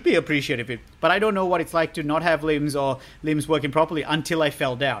 I should be appreciative of it, but I don't know what it's like to not have limbs or limbs working properly until I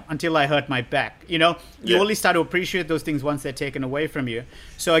fell down, until I hurt my back. You only start to appreciate those things once they're taken away from you.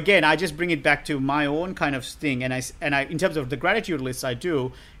 So again, I just bring it back to my own kind of thing. And I, in terms of the gratitude lists I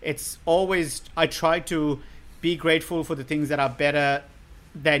do, it's always, I try to be grateful for the things that are better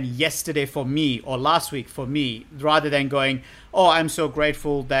than yesterday for me or last week for me, rather than going, oh, I'm so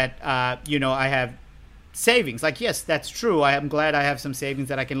grateful that, I have savings. Like, yes, that's true. I am glad I have some savings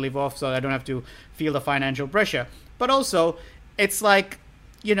that I can live off so I don't have to feel the financial pressure. But also, it's like,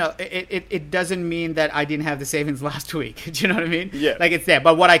 it doesn't mean that I didn't have the savings last week. Do you know what I mean? Yeah. Like, it's there.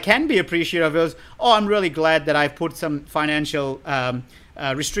 But what I can be appreciative of is, I'm really glad that I've put some financial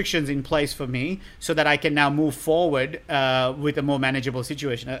restrictions in place for me so that I can now move forward with a more manageable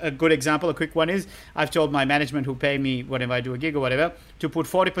situation. A good example, a quick one is, I've told my management who pay me whenever I do a gig or whatever, to put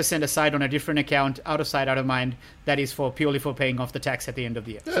 40% aside on a different account, out of sight, out of mind, that is purely for paying off the tax at the end of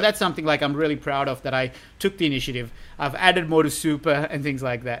the year. Yeah. So that's something like I'm really proud of, that I took the initiative. I've added more to super and things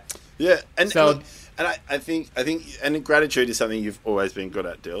like that. Yeah, and so. And I think, and gratitude is something you've always been good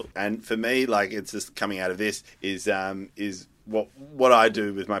at, Dill. And for me, like, it's just coming out of this is what I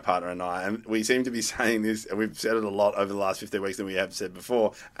do with my partner and I. And we seem to be saying this, and we've said it a lot over the last 15 weeks than we have said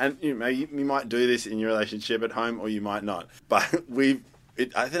before. And you might do this in your relationship at home, or you might not. But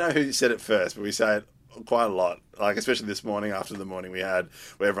I don't know who said it first, but we say it quite a lot. Like, especially this morning after the morning we had,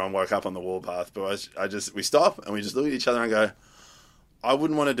 where everyone woke up on the warpath. But we stop and we just look at each other and go, I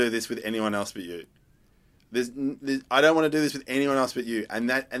wouldn't want to do this with anyone else but you. I don't want to do this with anyone else but you. And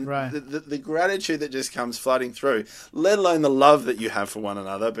right. the gratitude that just comes flooding through, let alone the love that you have for one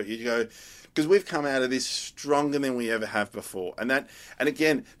another. But you go, because we've come out of this stronger than we ever have before. And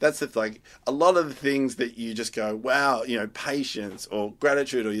again, that's like a lot of the things that you just go, wow, patience or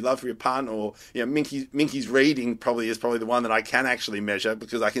gratitude or your love for your partner, or, Minky's reading is probably the one that I can actually measure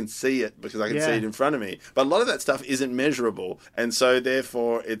because I can see it, see it in front of me. But a lot of that stuff isn't measurable. And so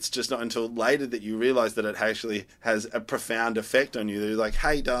therefore it's just not until later that you realize that it actually has a profound effect on you. They're like,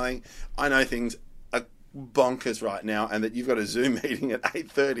 hey, darling, I know things bonkers right now, and that you've got a Zoom meeting at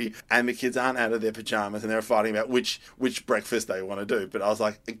 8:30 and the kids aren't out of their pajamas and they're fighting about which breakfast they want to do. But I was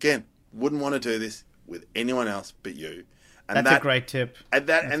like, again, wouldn't want to do this with anyone else but you. And that's a great tip. And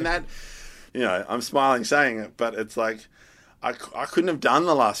that I'm smiling saying it, but it's like, I couldn't have done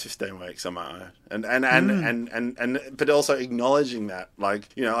the last 15 weeks on my own. And but also acknowledging that, like,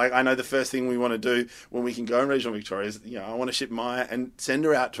 you know, I know the first thing we want to do when we can go in regional Victoria is, you know, I want to ship Maya and send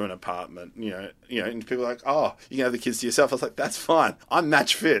her out to an apartment, you know, and people are like, oh, you can have the kids to yourself. I was like, that's fine. I'm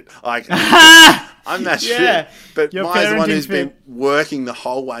match fit. Like, I'm match fit. But Maya's the one who's been working the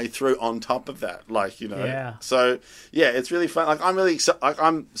whole way through on top of that, like, you know. Yeah. So, yeah, it's really fun. Like, I'm really excited. Like,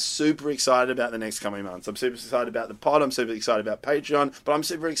 I'm super excited about the next coming months. I'm super excited about the pod. I'm super excited about Patreon. But I'm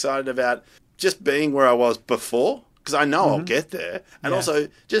super excited about just being where I was before, because I know I'll get there. And also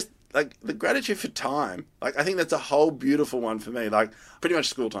just like the gratitude for time. Like, I think that's a whole beautiful one for me. Like, pretty much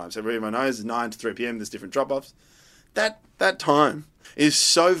school time. So everyone knows 9 to 3 p.m. there's different drop-offs. That time is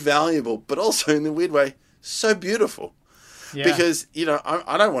so valuable, but also in the weird way, so beautiful. Yeah. Because, you know,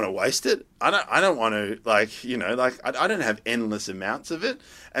 I don't want to waste it. I don't want to, like, you know, like, I don't have endless amounts of it.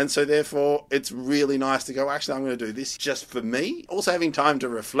 And so, therefore, it's really nice to go, actually, I'm going to do this just for me. Also having time to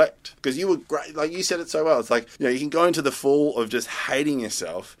reflect. Because you were great. Like, you said it so well. It's like, you know, you can go into the fall of just hating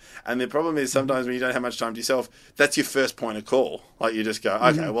yourself. And the problem is sometimes when you don't have much time to yourself, that's your first point of call. Like, you just go,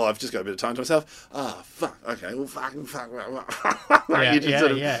 okay, well, I've just got a bit of time to myself. Oh, fuck. Okay, well, fuck. Like,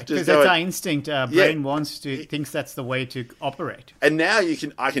 yeah. Because that's our instinct. Brain thinks that's the way to operate. And now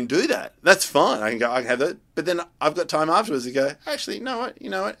I can do that. That's fine. I can have that. But then I've got time afterwards to go, actually, you know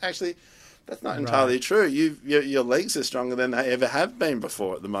what? Actually, that's not entirely true. Your legs are stronger than they ever have been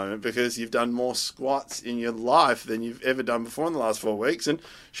before at the moment, because you've done more squats in your life than you've ever done before in the last 4 weeks. And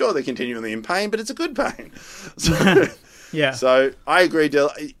sure, they're continually in pain, but it's a good pain. So, yeah. So I agree,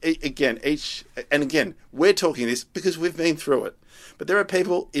 Del. Again, we're talking this because we've been through it. But there are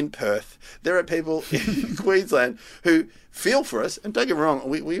people in Perth, there are people in Queensland who feel for us, and don't get me wrong,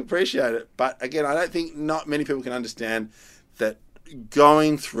 we appreciate it. But again, I don't think not many people can understand that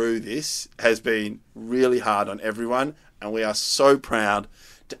going through this has been really hard on everyone, and we are so proud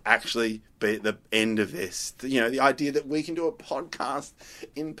to actually be at the end of this. You know, the idea that we can do a podcast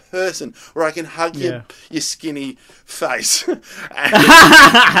in person where I can hug your skinny face and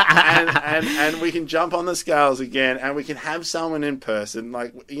we can jump on the scales again, and we can have someone in person.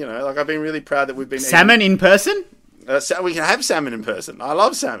 Like, you know, like, I've been really proud that we've been salmon in person. We can have salmon in person. I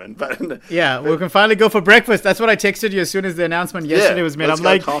love salmon, but we can finally go for breakfast. That's what I texted you as soon as the announcement yesterday was made. I'm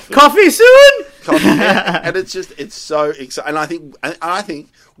like, coffee soon. And it's so exciting. And I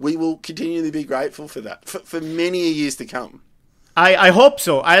think we will continually be grateful for that for many years to come. I hope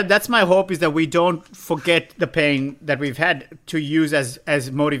so. That's my hope, is that we don't forget the pain that we've had to use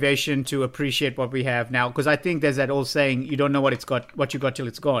as motivation to appreciate what we have now. Because I think there's that old saying, you don't know what you got till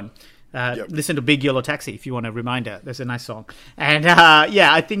it's gone. Listen to Big Yellow Taxi if you want a reminder. That's a nice song. And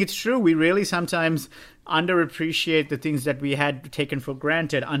I think it's true. We really sometimes underappreciate the things that we had taken for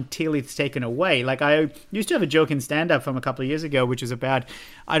granted until it's taken away. Like, I used to have a joke in stand-up from a couple of years ago, which is about,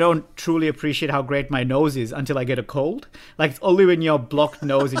 I don't truly appreciate how great my nose is until I get a cold. Like, it's only when you're blocked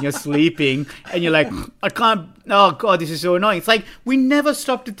nose and you're sleeping and you're like, I can't, oh God, this is so annoying. It's like, we never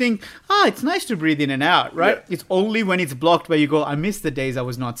stop to think, it's nice to breathe in and out, right? Yeah. It's only when it's blocked where you go, I miss the days I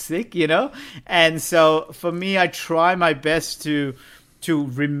was not sick, you know? And so for me, I try my best to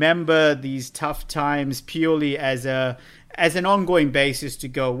remember these tough times purely as an ongoing basis to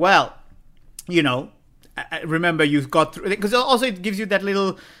go, well, you know, remember you've got through, because also it gives you that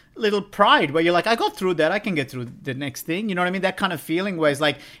little pride where you're like, I got through that, I can get through the next thing. You know what I mean? That kind of feeling where it's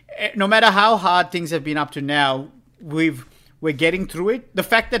like, no matter how hard things have been up to now, we're getting through it. The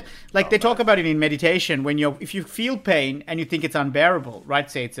fact that, like, they talk about it in meditation, if you feel pain and you think it's unbearable, right?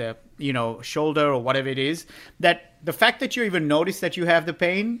 Say it's a, you know, shoulder or whatever it is, that the fact that you even notice that you have the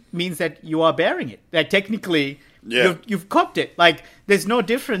pain means that you are bearing it. Like, technically, you've copped it. Like, there's no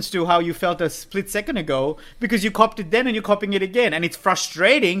difference to how you felt a split second ago, because you copped it then and you're copping it again. And it's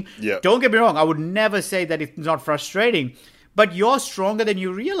frustrating. Yeah. Don't get me wrong. I would never say that it's not frustrating. But you're stronger than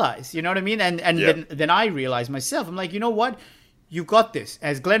you realize. You know what I mean? And then I realize myself. I'm like, you know what? You got this.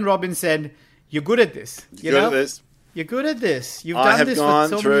 As Glenn Robbins said, you're good at this. You're good at this. You've done this for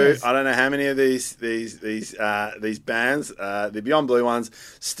so many years. I don't know how many of these bands, the Beyond Blue ones,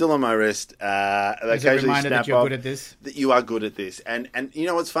 still on my wrist. As a reminder that you're good at this. That you are good at this. And you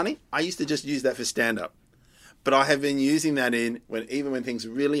know what's funny? I used to just use that for stand-up. But I have been using that even when things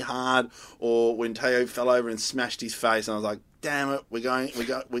are really hard, or when Teo fell over and smashed his face, and I was like, damn it, we're going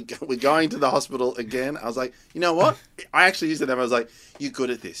to the hospital again. I was like, you know what? I actually used to them. I was like, you're good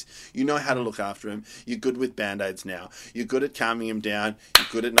at this. You know how to look after him. You're good with Band-Aids now. You're good at calming him down. You're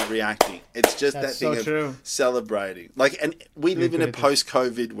good at not reacting. It's just that thing of celebrating. Like, and we live in a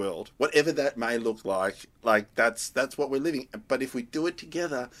post-COVID world. Whatever that may look like that's what we're living. But if we do it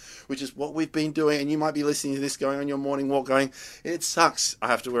together, which is what we've been doing, and you might be listening to this going on your morning walk going, it sucks. I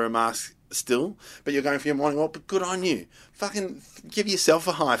have to wear a mask still, but you're going for your morning walk, but good on you. Fucking give yourself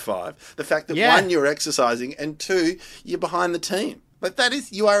a high five. The fact that one, you're exercising, and two, you're behind the team. Like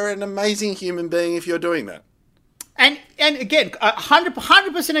you are an amazing human being if you're doing that. And again,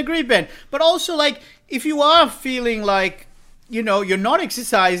 100% agree, Ben. But also, like, if you are feeling like, you know, you're not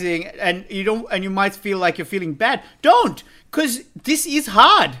exercising and you might feel like you're feeling bad, don't, because this is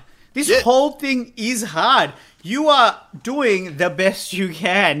hard. This whole thing is hard. You are doing the best you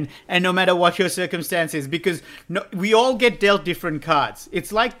can, and no matter what your circumstances, because we all get dealt different cards.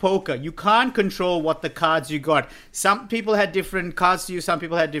 It's like poker. You can't control what the cards you got. Some people had different cards to you. Some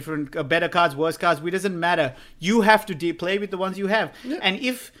people had different better cards, worse cards. It doesn't matter. You have to play with the ones you have. Yeah. And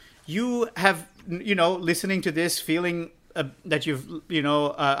if you have, you know, listening to this, feeling that you've, you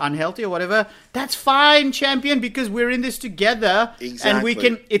know, unhealthy or whatever, that's fine, champion, because we're in this together. Exactly. And we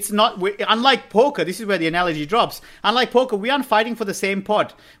can, it's not, unlike poker, this is where the analogy drops. Unlike poker, we aren't fighting for the same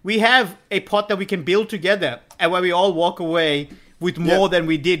pot. We have a pot that we can build together and where we all walk away with more than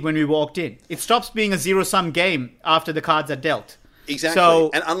we did when we walked in. It stops being a zero-sum game after the cards are dealt. Exactly.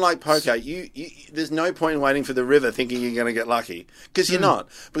 So, and unlike poker, you there's no point in waiting for the river thinking you're going to get lucky. Because you're not.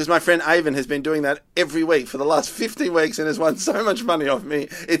 Because my friend Avon has been doing that every week for the last 15 weeks and has won so much money off me,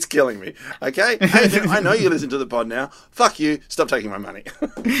 it's killing me. Okay? Avon, I know you listen to the pod now. Fuck you. Stop taking my money.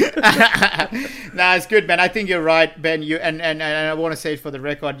 Nah, it's good, Ben. I think you're right, Ben. And I want to say it for the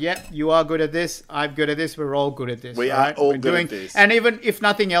record. Yeah, you are good at this. I'm good at this. We're all good at this. We are all good at this. And even if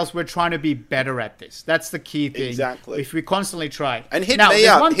nothing else, we're trying to be better at this. That's the key thing. Exactly. If we constantly try. And hit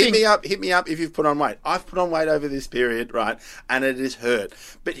me up if you've put on weight. I've put on weight over this period, right? And it has hurt.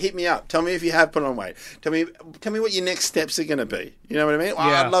 But hit me up. Tell me if you have put on weight. Tell me what your next steps are going to be. You know what I mean?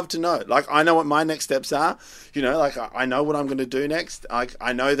 Yeah. I'd love to know. Like, I know what my next steps are. You know, like, I know what I'm going to do next.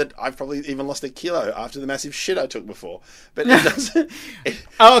 I know that I've probably even lost a kilo after the massive shit I took before. But it doesn't...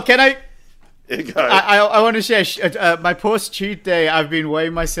 Can I... Go. I want to share my post-cheat day. I've been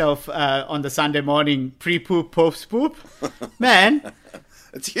weighing myself on the Sunday morning, pre-poop, post-poop. Man,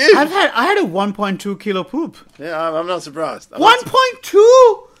 it's huge. I had a 1.2 kilo poop. Yeah, I'm not surprised.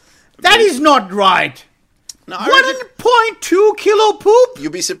 1.2? That is not right. No, 1.2 kilo poop?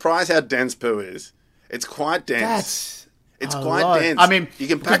 You'll be surprised how dense poo is. It's quite dense. It's quite lot. dense. I mean, you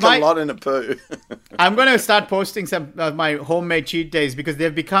can pack a lot in a poo. I'm going to start posting some of my homemade cheat days because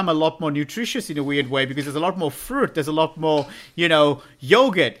they've become a lot more nutritious in a weird way because there's a lot more fruit. There's a lot more, you know,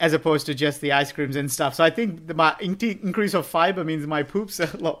 yogurt as opposed to just the ice creams and stuff. So I think my increase of fiber means my poops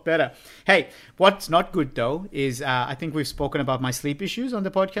are a lot better. Hey, what's not good though is I think we've spoken about my sleep issues on the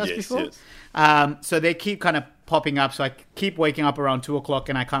podcast before. Yes. So they keep kind of popping up, so I keep waking up around 2 o'clock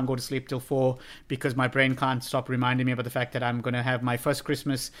and I can't go to sleep till 4 because my brain can't stop reminding me about the fact that I'm going to have my first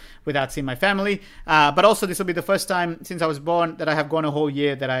Christmas without seeing my family. But also this will be the first time since I was born that I have gone a whole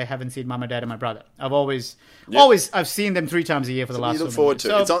year that I haven't seen mum and dad and my brother. I've seen them 3 times a year for the last. You look forward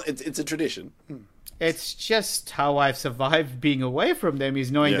to it. It's a tradition. It's just how I've survived being away from them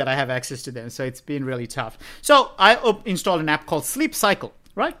is knowing that I have access to them. So it's been really tough. So I installed an app called Sleep Cycle.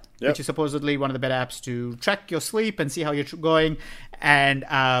 Right? Yep. Which is supposedly one of the better apps to track your sleep and see how you're going. And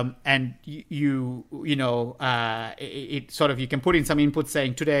you sort of, you can put in some input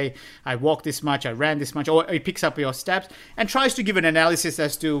saying, today I walked this much, I ran this much, or it picks up your steps and tries to give an analysis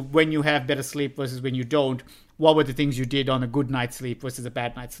as to when you have better sleep versus when you don't. What were the things you did on a good night's sleep versus a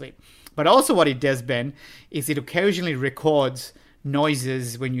bad night's sleep? But also what it does, Ben, is it occasionally records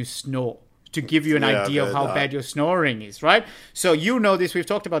noises when you snore, to give you an idea of how bad your snoring is, right? So you know this. We've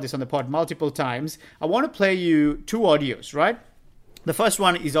talked about this on the pod multiple times. I want to play you 2 audios, right? The first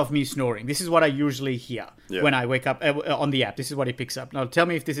one is of me snoring. This is what I usually hear when I wake up on the app. This is what it picks up. Now tell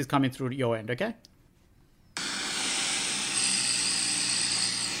me if this is coming through your end, okay?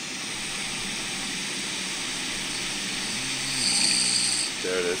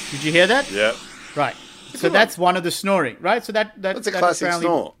 There it is. Did you hear that? Yeah. Right. So that's one of the snoring, right? So that's a classic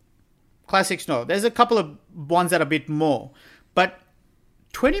snore. Classic snore. There's a couple of ones that are a bit more. But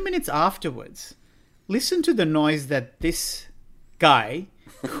 20 minutes afterwards, listen to the noise that this guy,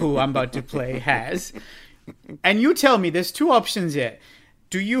 who I'm about to play, has. And you tell me, there's 2 options here.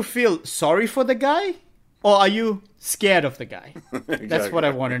 Do you feel sorry for the guy? Or are you scared of the guy? That's what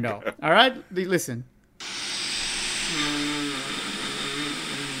I want to know. All right? Listen.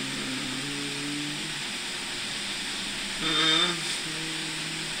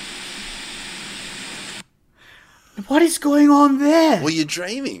 What is going on there? Well, you're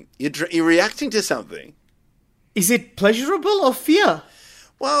dreaming. You're reacting to something. Is it pleasurable or fear?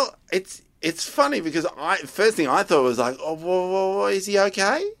 Well, it's funny because first thing I thought was like, oh, whoa, is he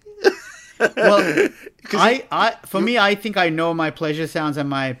okay? Well, I think I know my pleasure sounds and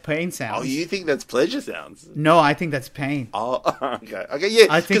my pain sounds. Oh, you think that's pleasure sounds? No, I think that's pain. Oh, okay, yeah.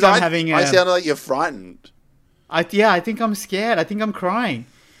 I think I'm having. I sounded like you're frightened. I think I'm scared. I think I'm crying,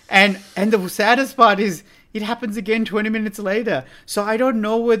 and the saddest part is it happens again 20 minutes later. So I don't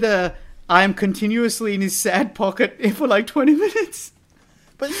know whether I'm continuously in his sad pocket for like 20 minutes,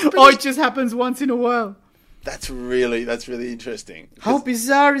 or it just happens once in a while. That's really interesting. How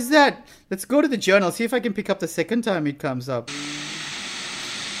bizarre is that? Let's go to the journal, see if I can pick up the second time it comes up. It's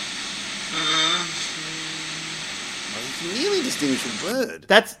a nearly distinguishable word.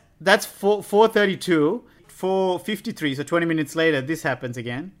 That's 4:32, 4:53, so 20 minutes later, this happens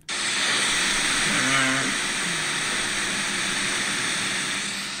again.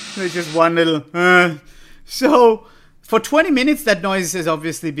 There's just one little... So... For 20 minutes, that noise has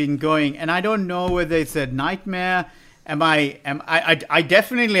obviously been going, and I don't know whether it's a nightmare. I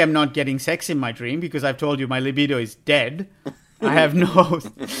definitely am not getting sex in my dream because I've told you my libido is dead. I have no,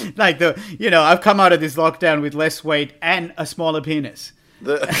 I've come out of this lockdown with less weight and a smaller penis.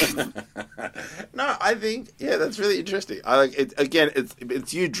 No, I think that's really interesting. I like it. Again,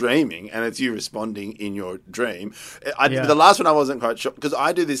 it's you dreaming and it's you responding in your dream. The last one I wasn't quite sure because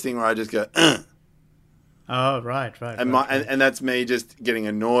I do this thing where I just go. Oh, right. And that's me just getting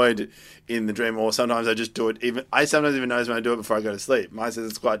annoyed in the dream, or sometimes I just do it. I sometimes even notice when I do it before I go to sleep. Mine says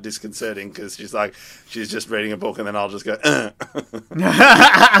it's quite disconcerting because she's just reading a book, and then I'll just go. All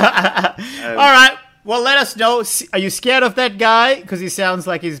right. Well, let us know. Are you scared of that guy because he sounds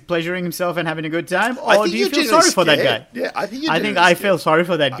like he's pleasuring himself and having a good time, or do you feel sorry for that guy? Yeah, I think I feel sorry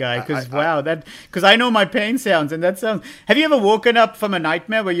for that guy because because I know my pain sounds, and that sounds. Have you ever woken up from a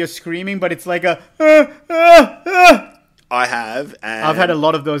nightmare where you're screaming, but it's like a? I have. And I've had a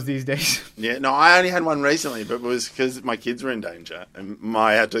lot of those these days. Yeah, no, I only had one recently, but it was because my kids were in danger, and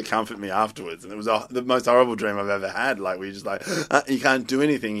I had to comfort me afterwards, and it was the most horrible dream I've ever had. Like, where you just you can't do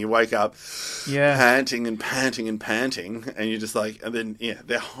anything. You wake up, panting and panting and panting, and you're just like, and then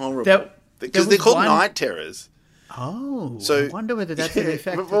they're horrible because they're called night terrors. Oh, so, I wonder whether that's an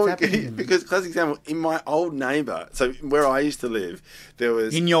effect that's happening. Because, classic example, in my old neighbour, so where I used to live, there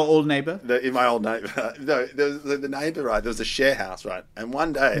was... In your old neighbour? In my old neighbour. No, there was the neighbour, right, there was a share house, right, and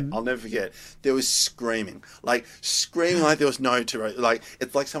one day, I'll never forget, there was screaming like there was no tomorrow. Like,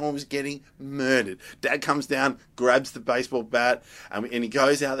 it's like someone was getting murdered. Dad comes down, grabs the baseball bat, and he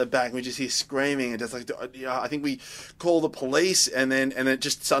goes out the back, and we just hear screaming, and just like, I think we call the police, and then it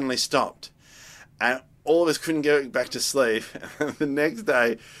just suddenly stopped. And all of us couldn't go back to sleep. The next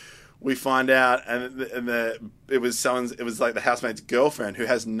day, we find out, and it was like the housemate's girlfriend who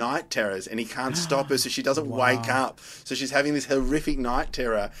has night terrors, and he can't stop her, so she doesn't wake up. So she's having this horrific night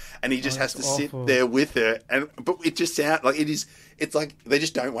terror, and he just has to sit there with her. But it just sounds like it's like they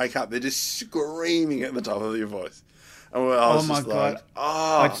just don't wake up; they're just screaming at the top of your voice. And I was just like,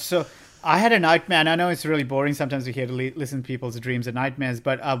 So I had a nightmare, and I know it's really boring sometimes to hear to listen to people's dreams and nightmares,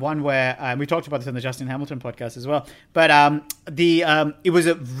 but one where we talked about this on the Justin Hamilton podcast as well. But it was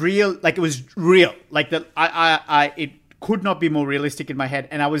real, like it could not be more realistic in my head.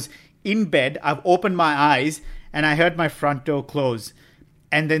 And I was in bed, I've opened my eyes, and I heard my front door close,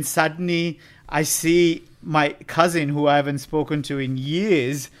 and then suddenly I see my cousin, who I haven't spoken to in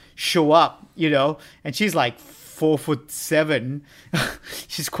years, show up, and she's like 4'7".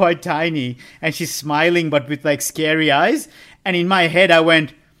 She's quite tiny, and she's smiling but with like scary eyes. And in my head I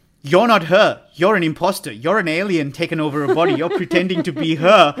went, you're not her, you're an imposter, you're an alien taken over a body, you're pretending to be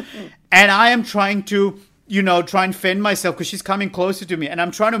her, and I am trying to try and fend myself because she's coming closer to me, and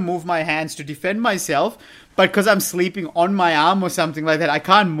I'm trying to move my hands to defend myself, but because I'm sleeping on my arm or something like that, I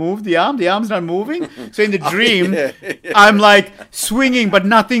can't move the arm's not moving. So in the dream I'm like swinging but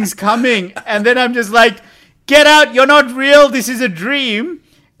nothing's coming, and then I'm just like, get out, you're not real, this is a dream.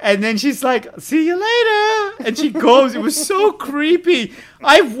 And then she's like, see you later. And she goes. It was so creepy.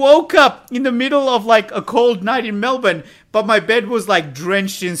 I woke up in the middle of like a cold night in Melbourne, but my bed was like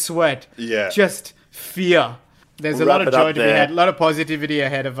drenched in sweat. Yeah. Just fear. There's a lot of joy to be had, a lot of positivity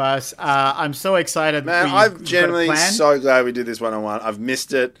ahead of us. I'm so excited. Man, I'm genuinely so glad we did this one-on-one. I've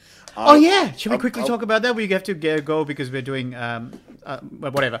missed it. Should we quickly talk about that? We have to go because we're doing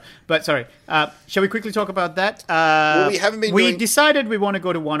whatever. But sorry, shall we quickly talk about that? We haven't been. We decided we want to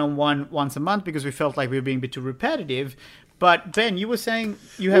go to one-on-one once a month because we felt like we were being a bit too repetitive. But Ben, you were saying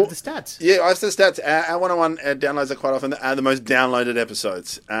you have the stats. Yeah, I have the stats. Our one-on-one downloads are quite often the most downloaded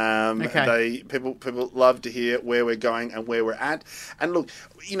episodes. People love to hear where we're going and where we're at. And look,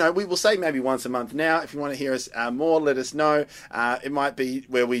 we will say maybe once a month now. If you want to hear us more, let us know. It might be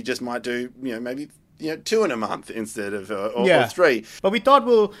where we just might do, maybe 2 in a month instead of or 3. But we thought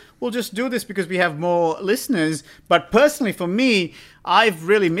we'll just do this because we have more listeners. But personally, for me, I've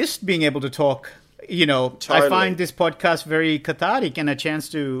really missed being able to talk. Totally. I find this podcast very cathartic and a chance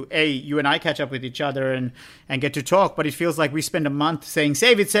to, you and I catch up with each other and get to talk. But it feels like we spend a month saying,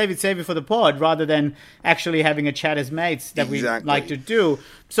 save it for the pod, rather than actually having a chat as mates that we like to do.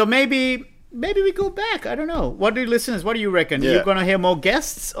 So maybe we go back. I don't know. What do you reckon? You're going to hear more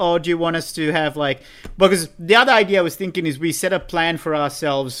guests, or do you want us to have because the other idea I was thinking is we set a plan for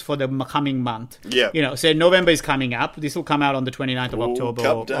ourselves for the coming month. Yeah. Say November is coming up. This will come out on the 29th of October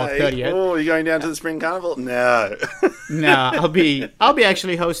or 30th. Oh, you're going down to the Spring Carnival? No. No, I'll be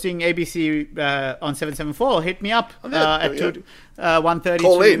actually hosting ABC on 774. Hit me up at 1:30.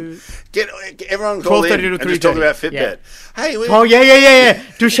 Call in. Get everyone call in and just talk about Fitbit. Yeah. Hey, yeah.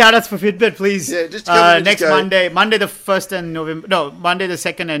 Do shout-outs for Fitbit, please. Yeah, just next Monday the 1st and November. No, Monday the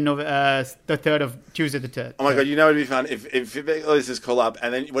 2nd and the 3rd of Tuesday the 3rd. Oh my God, it'd be fun if Fitbit listeners call up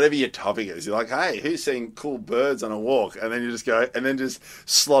and then whatever your topic is, you're like, hey, who's seeing cool birds on a walk? And then you just go and then just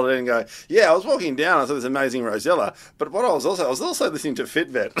slot it in and go, yeah, I was walking down, I saw this amazing Rosella, but what I was also listening to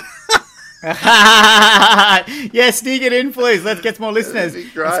Fitbit. Yeah, sneak it in, please. Let's get more listeners.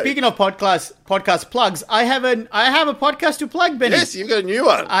 Great. Speaking of podcast plugs, I have a podcast to plug, Benny. Yes, you've got a new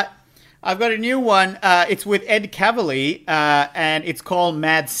one. I've got a new one. It's with Ed Cavalier, and it's called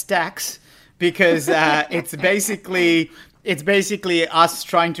Mad Stacks because it's basically us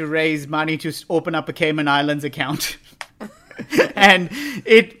trying to raise money to open up a Cayman Islands account, and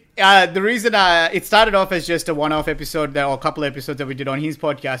the reason it started off as just a one-off episode or a couple of episodes that we did on his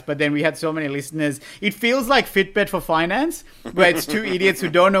podcast, but then we had so many listeners. It feels like Fitbit for finance, where it's two idiots who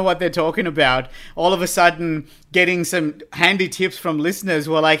don't know what they're talking about, all of a sudden getting some handy tips from listeners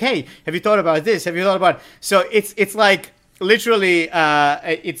who are like, hey, have you thought about this? Have you thought about... So it's like... Literally,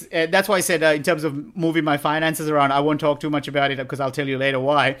 that's why I said in terms of moving my finances around, I won't talk too much about it because I'll tell you later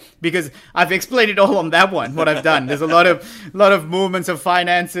why. Because I've explained it all on that one, what I've done. There's a lot of movements of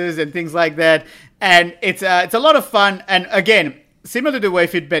finances and things like that, and it's a lot of fun. And again, similar to the way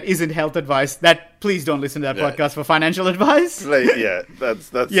Fitbit isn't health advice, please don't listen to that podcast for financial advice. Yeah, that's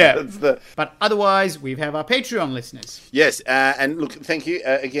the... But otherwise, we have our Patreon listeners. Yes, and look, thank you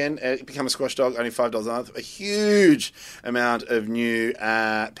again. Become a Squash Dog, only $5 a month. A huge amount of new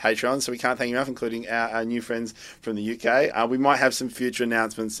patrons, so we can't thank you enough, including our new friends from the UK. We might have some future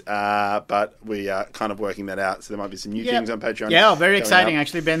announcements, but we are kind of working that out. So there might be some new things on Patreon. Yeah, very exciting.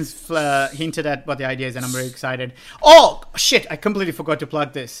 Actually, Ben's hinted at what the idea is, and I'm very excited. Oh shit! I completely forgot to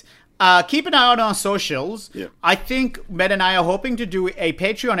plug this. Keep an eye out on our socials. Yep. I think Ben and I are hoping to do a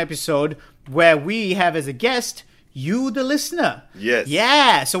Patreon episode where we have as a guest you, the listener. Yes.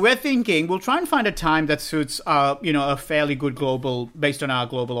 Yeah. So we're thinking we'll try and find a time that suits a fairly good based on our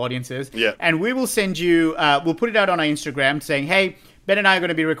global audiences. Yeah. And we will send you. We'll put it out on our Instagram saying, hey, Ben and I are going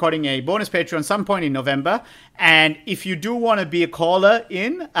to be recording a bonus Patreon some point in November. And if you do want to be a caller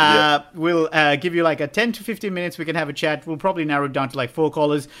in, we'll give you like a 10 to 15 minutes. We can have a chat. We'll probably narrow it down to like 4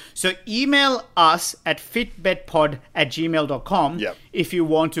 callers. So email us at fitbetpod@gmail.com if you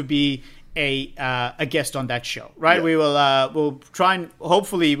want to be a guest on that show, right? Yeah. We'll try and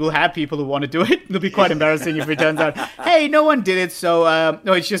hopefully we'll have people who want to do it. It'll be quite embarrassing if it turns out, hey, no one did it. So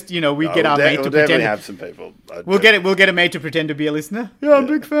no, it's just get our mate to pretend. Have some people. We'll get a mate to pretend to be a listener. Yeah, I'm a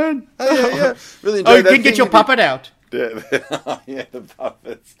big fan. Yeah. Really enjoyed you can get your puppet out. Yeah, the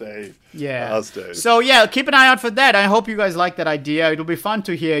puppet, Steve. Yeah. Oh, Steve. So yeah, keep an eye out for that. I hope you guys like that idea. It'll be fun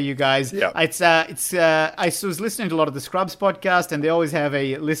to hear you guys. Yeah. I was listening to a lot of the Scrubs podcast, and they always have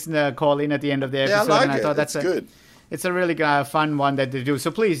a listener call in at the end of the episode. Yeah, I like and I thought that's good. It's a really fun one that they do.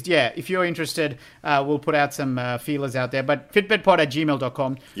 So please, if you're interested, we'll put out some feelers out there. But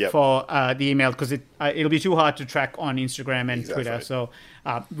fitbetpod@gmail.com for the email, because it'll be too hard to track on Instagram and Twitter. So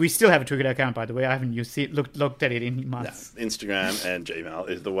we still have a Twitter account, by the way. I haven't looked at it in months. No, Instagram and Gmail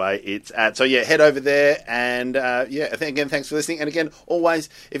is the way it's at. So head over there. And again, thanks for listening. And again, always,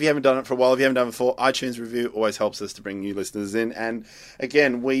 if you haven't done it for a while, if you haven't done it before, iTunes review always helps us to bring new listeners in. And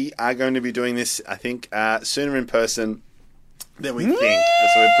again, we are going to be doing this, I think, sooner in person than we think.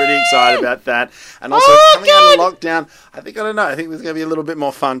 So we're pretty excited about that. And also coming out of lockdown, I think there's going to be a little bit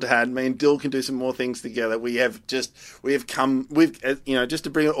more fun to have. Me and Dill can do some more things together. Just to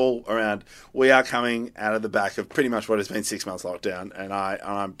bring it all around, we are coming out of the back of pretty much what has been 6 months lockdown, and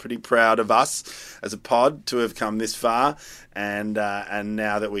I'm pretty proud of us as a pod to have come this far, and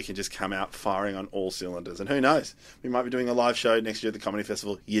now that we can just come out firing on all cylinders. And who knows, we might be doing a live show next year at the Comedy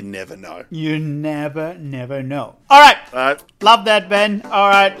Festival. You never know. You never know. All right. Love that, Ben. All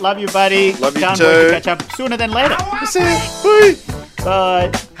right. Love you, buddy. Love you Can't too. wait to catch up sooner than later. See you.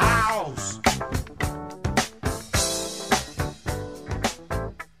 Bye.